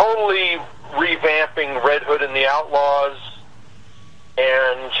totally revamping Red Hood and the Outlaws,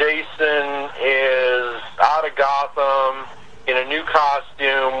 and Jason is out of Gotham in a new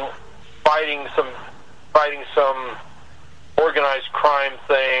costume, fighting some organized crime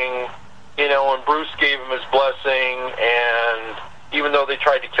thing, and Bruce gave him his blessing, and even though they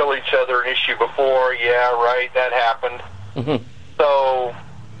tried to kill each other an issue before, yeah, right, that happened. So,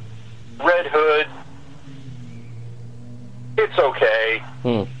 Red Hood, it's okay.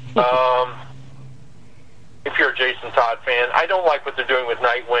 If you're a Jason Todd fan, I don't like what they're doing with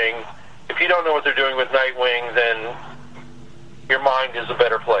Nightwing. If you don't know what they're doing with Nightwing, then your mind is a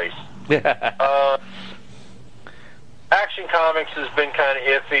better place. Action Comics has been kind of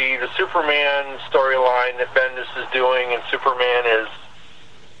iffy. The Superman storyline that Bendis is doing, and Superman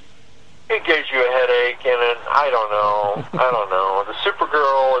it gives you a headache, and I don't know. The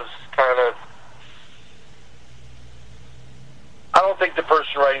Supergirl is kind of... I don't think the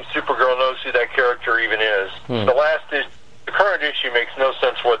person writing Supergirl knows who that character even is. The current issue makes no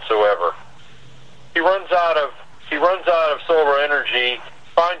sense whatsoever. He runs out of solar energy,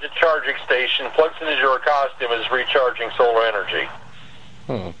 finds a charging station, plugs it into her costume, and is recharging solar energy.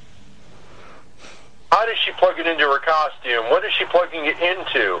 How does she plug it into her costume? What is she plugging it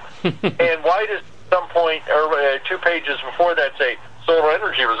into? And why does at some point, or 2 pages before that, say solar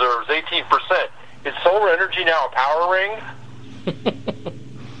energy reserves 18%? Is solar energy now a power ring?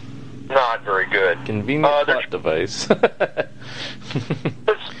 Not very good. Convenient plot device. This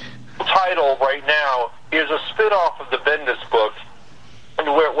title right now is a spin-off of the Bendis book, and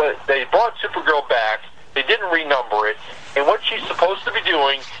where they brought Supergirl back. They didn't renumber it, and what she's supposed to be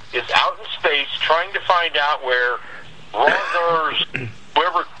doing is out in space trying to find out where Rogers,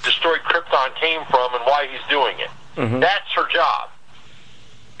 whoever destroyed Krypton, came from and why he's doing it. That's her job.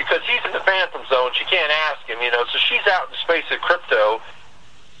 Because he's in the Phantom Zone, she can't ask him, so she's out in space at Krypto,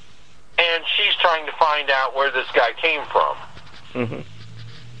 and she's trying to find out where this guy came from. And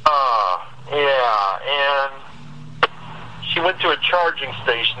she went to a charging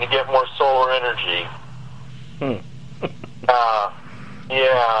station to get more solar energy. And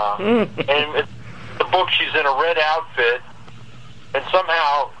the book, she's in a red outfit, and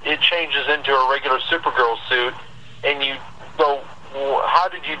somehow it changes into a regular Supergirl suit, and you go, how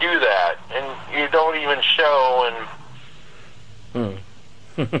did you do that? And you don't even show, and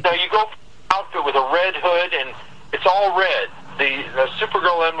now you go outfit with a red hood, and it's all red. The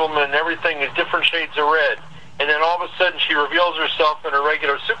Supergirl emblem and everything is different shades of red. And then all of a sudden she reveals herself in a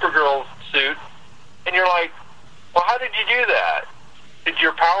regular Supergirl suit, and you're like, well, how did you do that? Did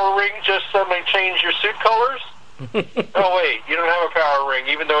your power ring just suddenly change your suit colors? Oh, wait, you don't have a power ring,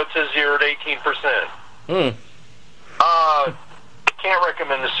 even though it says you're at 18%. Can't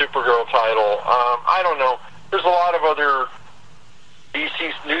recommend the Supergirl title. I don't know. There's a lot of other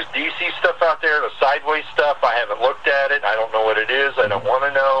DC stuff out there, the Sideways stuff. I haven't looked at it. I don't know what it is. I don't want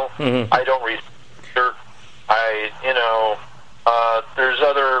to know. I don't read it.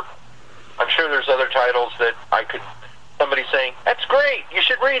 I'm sure there's other titles that I could, somebody saying, that's great, you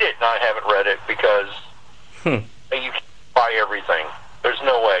should read it. And I haven't read it because you can't buy everything. There's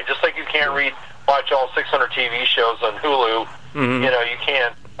no way. Just like you can't watch all 600 TV shows on Hulu, Mm-hmm. you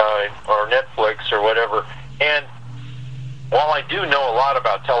can't, or Netflix or whatever. And while I do know a lot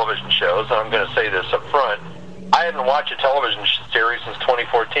about television shows, and I'm going to say this up front, I haven't watched a television series since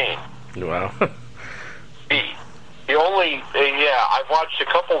 2014. Wow. The only, I've watched a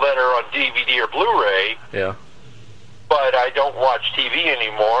couple that are on DVD or Blu-ray, Yeah. but I don't watch TV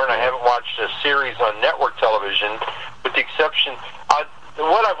anymore, and I haven't watched a series on network television, with the exception,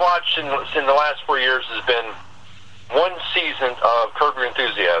 what I've watched in the last 4 years has been one season of Curb Your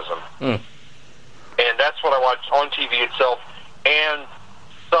Enthusiasm. Mm. And that's what I watched on TV itself, and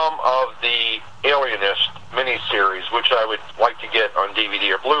some of the Alienist miniseries, which I would like to get on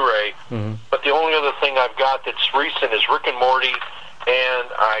DVD or Blu-ray. Mm-hmm. But the only other thing I've got that's recent is Rick and Morty, and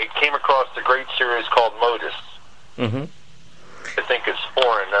I came across the great series called Modus. Mm-hmm. I think it's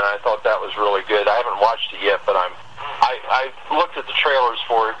foreign, and I thought that was really good. I haven't watched it yet, but I looked at the trailers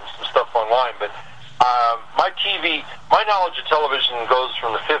for it and some stuff online. But my knowledge of television goes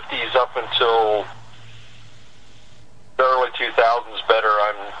from the 50s up until the early 2000s. Better,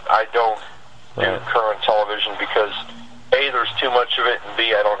 I don't do current television because A, there's too much of it, and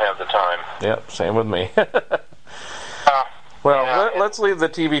B, I don't have the time. Yep, same with me. Well, let's leave the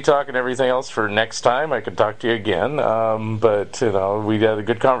TV talk and everything else for next time. I could talk to you again. But, we had a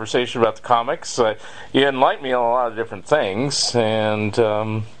good conversation about the comics. You enlightened me on a lot of different things. And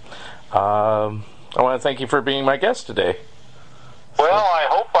I want to thank you for being my guest today. Well, I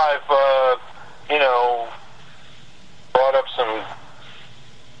hope I've, brought up some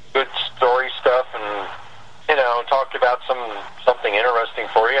good story stuff and, talked about something interesting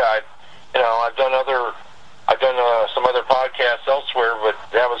for you. I've done some other podcasts elsewhere, but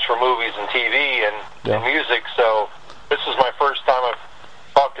that was for movies and TV and music. So this is my first time I've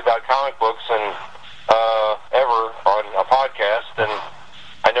talked about comic books and ever on a podcast. And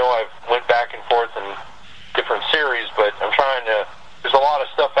I know I've went back and forth in different series, but I'm trying to. There's a lot of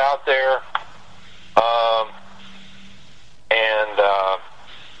stuff out there, and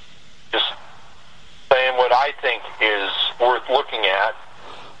just saying what I think is worth looking at,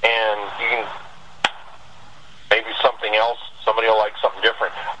 and you can. Maybe something else. Somebody will like something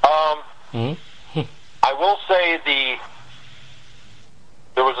different. I will say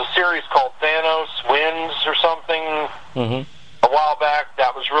there was a series called Thanos Wins or something a while back.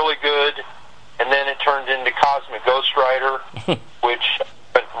 That was really good. And then it turned into Cosmic Ghost Rider, which I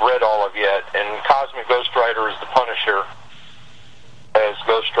haven't read all of yet. And Cosmic Ghost Rider is the Punisher as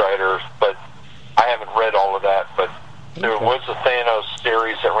Ghost Rider, but I haven't read all of that. But there was a Thanos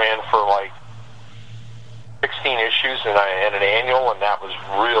series that ran for like 16 issues and an annual, and that was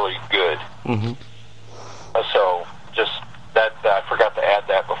really good. So just that I forgot to add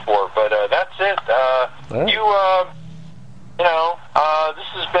that before, but that's it. This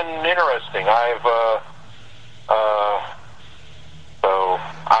has been interesting. So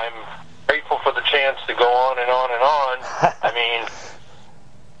I'm grateful for the chance to go on and on and on.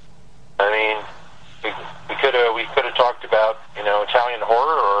 we could have talked about Italian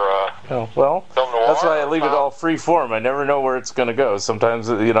horror or film noir. That's why I leave it all free form. I never know where it's going to go. Sometimes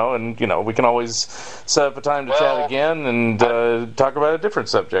we can always set up a time to chat again and talk about a different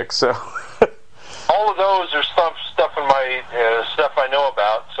subject. So all of those are stuff in my stuff I know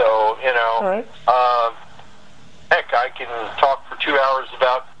about. So all right. Heck, I can talk for 2 hours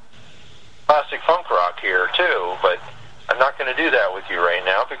about classic funk rock here too, but I'm not going to do that with you right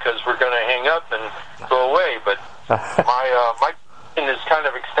now because we're going to hang up and go away. But my is kind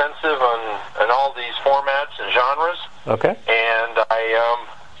of extensive on all these formats and genres. Okay. And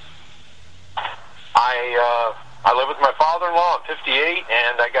I live with my father-in-law. I'm 58,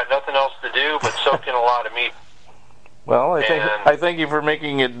 and I got nothing else to do but soak in a lot of meat. Well, I thank you for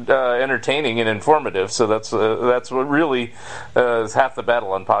making it entertaining and informative. So that's what really is half the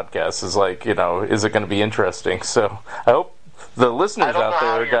battle on podcasts. Is like, is it going to be interesting? So I hope the listeners out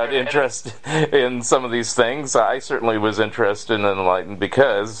there got interested in some of these things. I certainly was interested and enlightened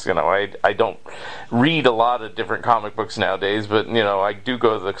because I don't read a lot of different comic books nowadays, but I do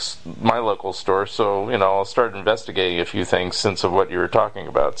go to my local store, so I'll start investigating a few things since of what you were talking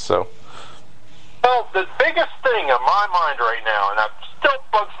about. So. Well, the biggest thing on my mind right now, and it still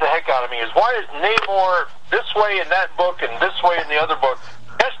bugs the heck out of me, is why is Namor this way in that book and this way in the other book?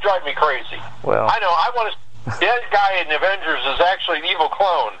 That's driving me crazy. Well, I know. I want to. That guy in Avengers is actually an evil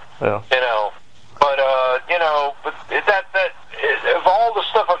clone. Yeah. But of all the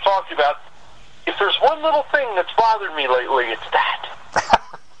stuff I've talked about, if there's one little thing that's bothered me lately, it's that.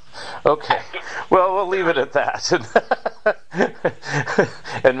 Okay. Well, we'll leave it at that.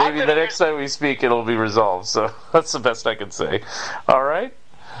 And maybe the next time we speak, it'll be resolved. So that's the best I can say. All right.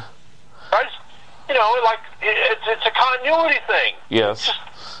 It's a continuity thing. Yes. It's just,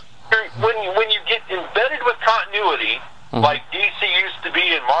 when you get embedded with continuity, like DC used to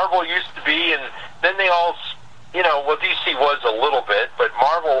be and Marvel used to be, and then they all, DC was a little bit, but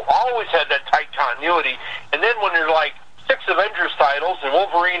Marvel always had that tight continuity. And then when there's like 6 Avengers titles and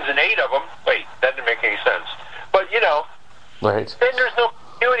Wolverine's in 8 of them, wait, that didn't make any sense. But right. Then there's no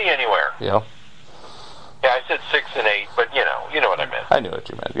continuity anywhere. Yeah. Yeah, I said 6 and 8, but you know what I meant. I knew what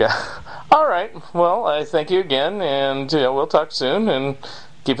you meant. Yeah. All right. Well, I thank you again, and we'll talk soon, and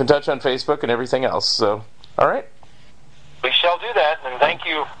keep in touch on Facebook and everything else. So, all right. We shall do that, and thank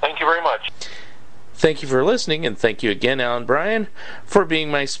you very much. Thank you for listening, and thank you again, Alan Bryan, for being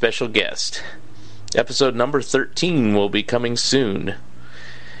my special guest. Episode number 13 will be coming soon.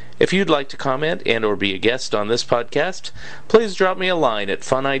 If you'd like to comment and or be a guest on this podcast, please drop me a line at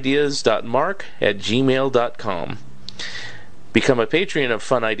funideas.mark@gmail.com. Become a patron of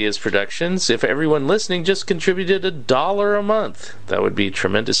Fun Ideas Productions. If everyone listening just contributed $1 a month, that would be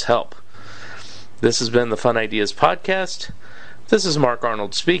tremendous help. This has been the Fun Ideas Podcast. This is Mark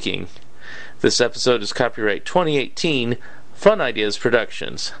Arnold speaking. This episode is copyright 2018, Fun Ideas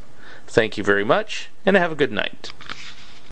Productions. Thank you very much, and have a good night.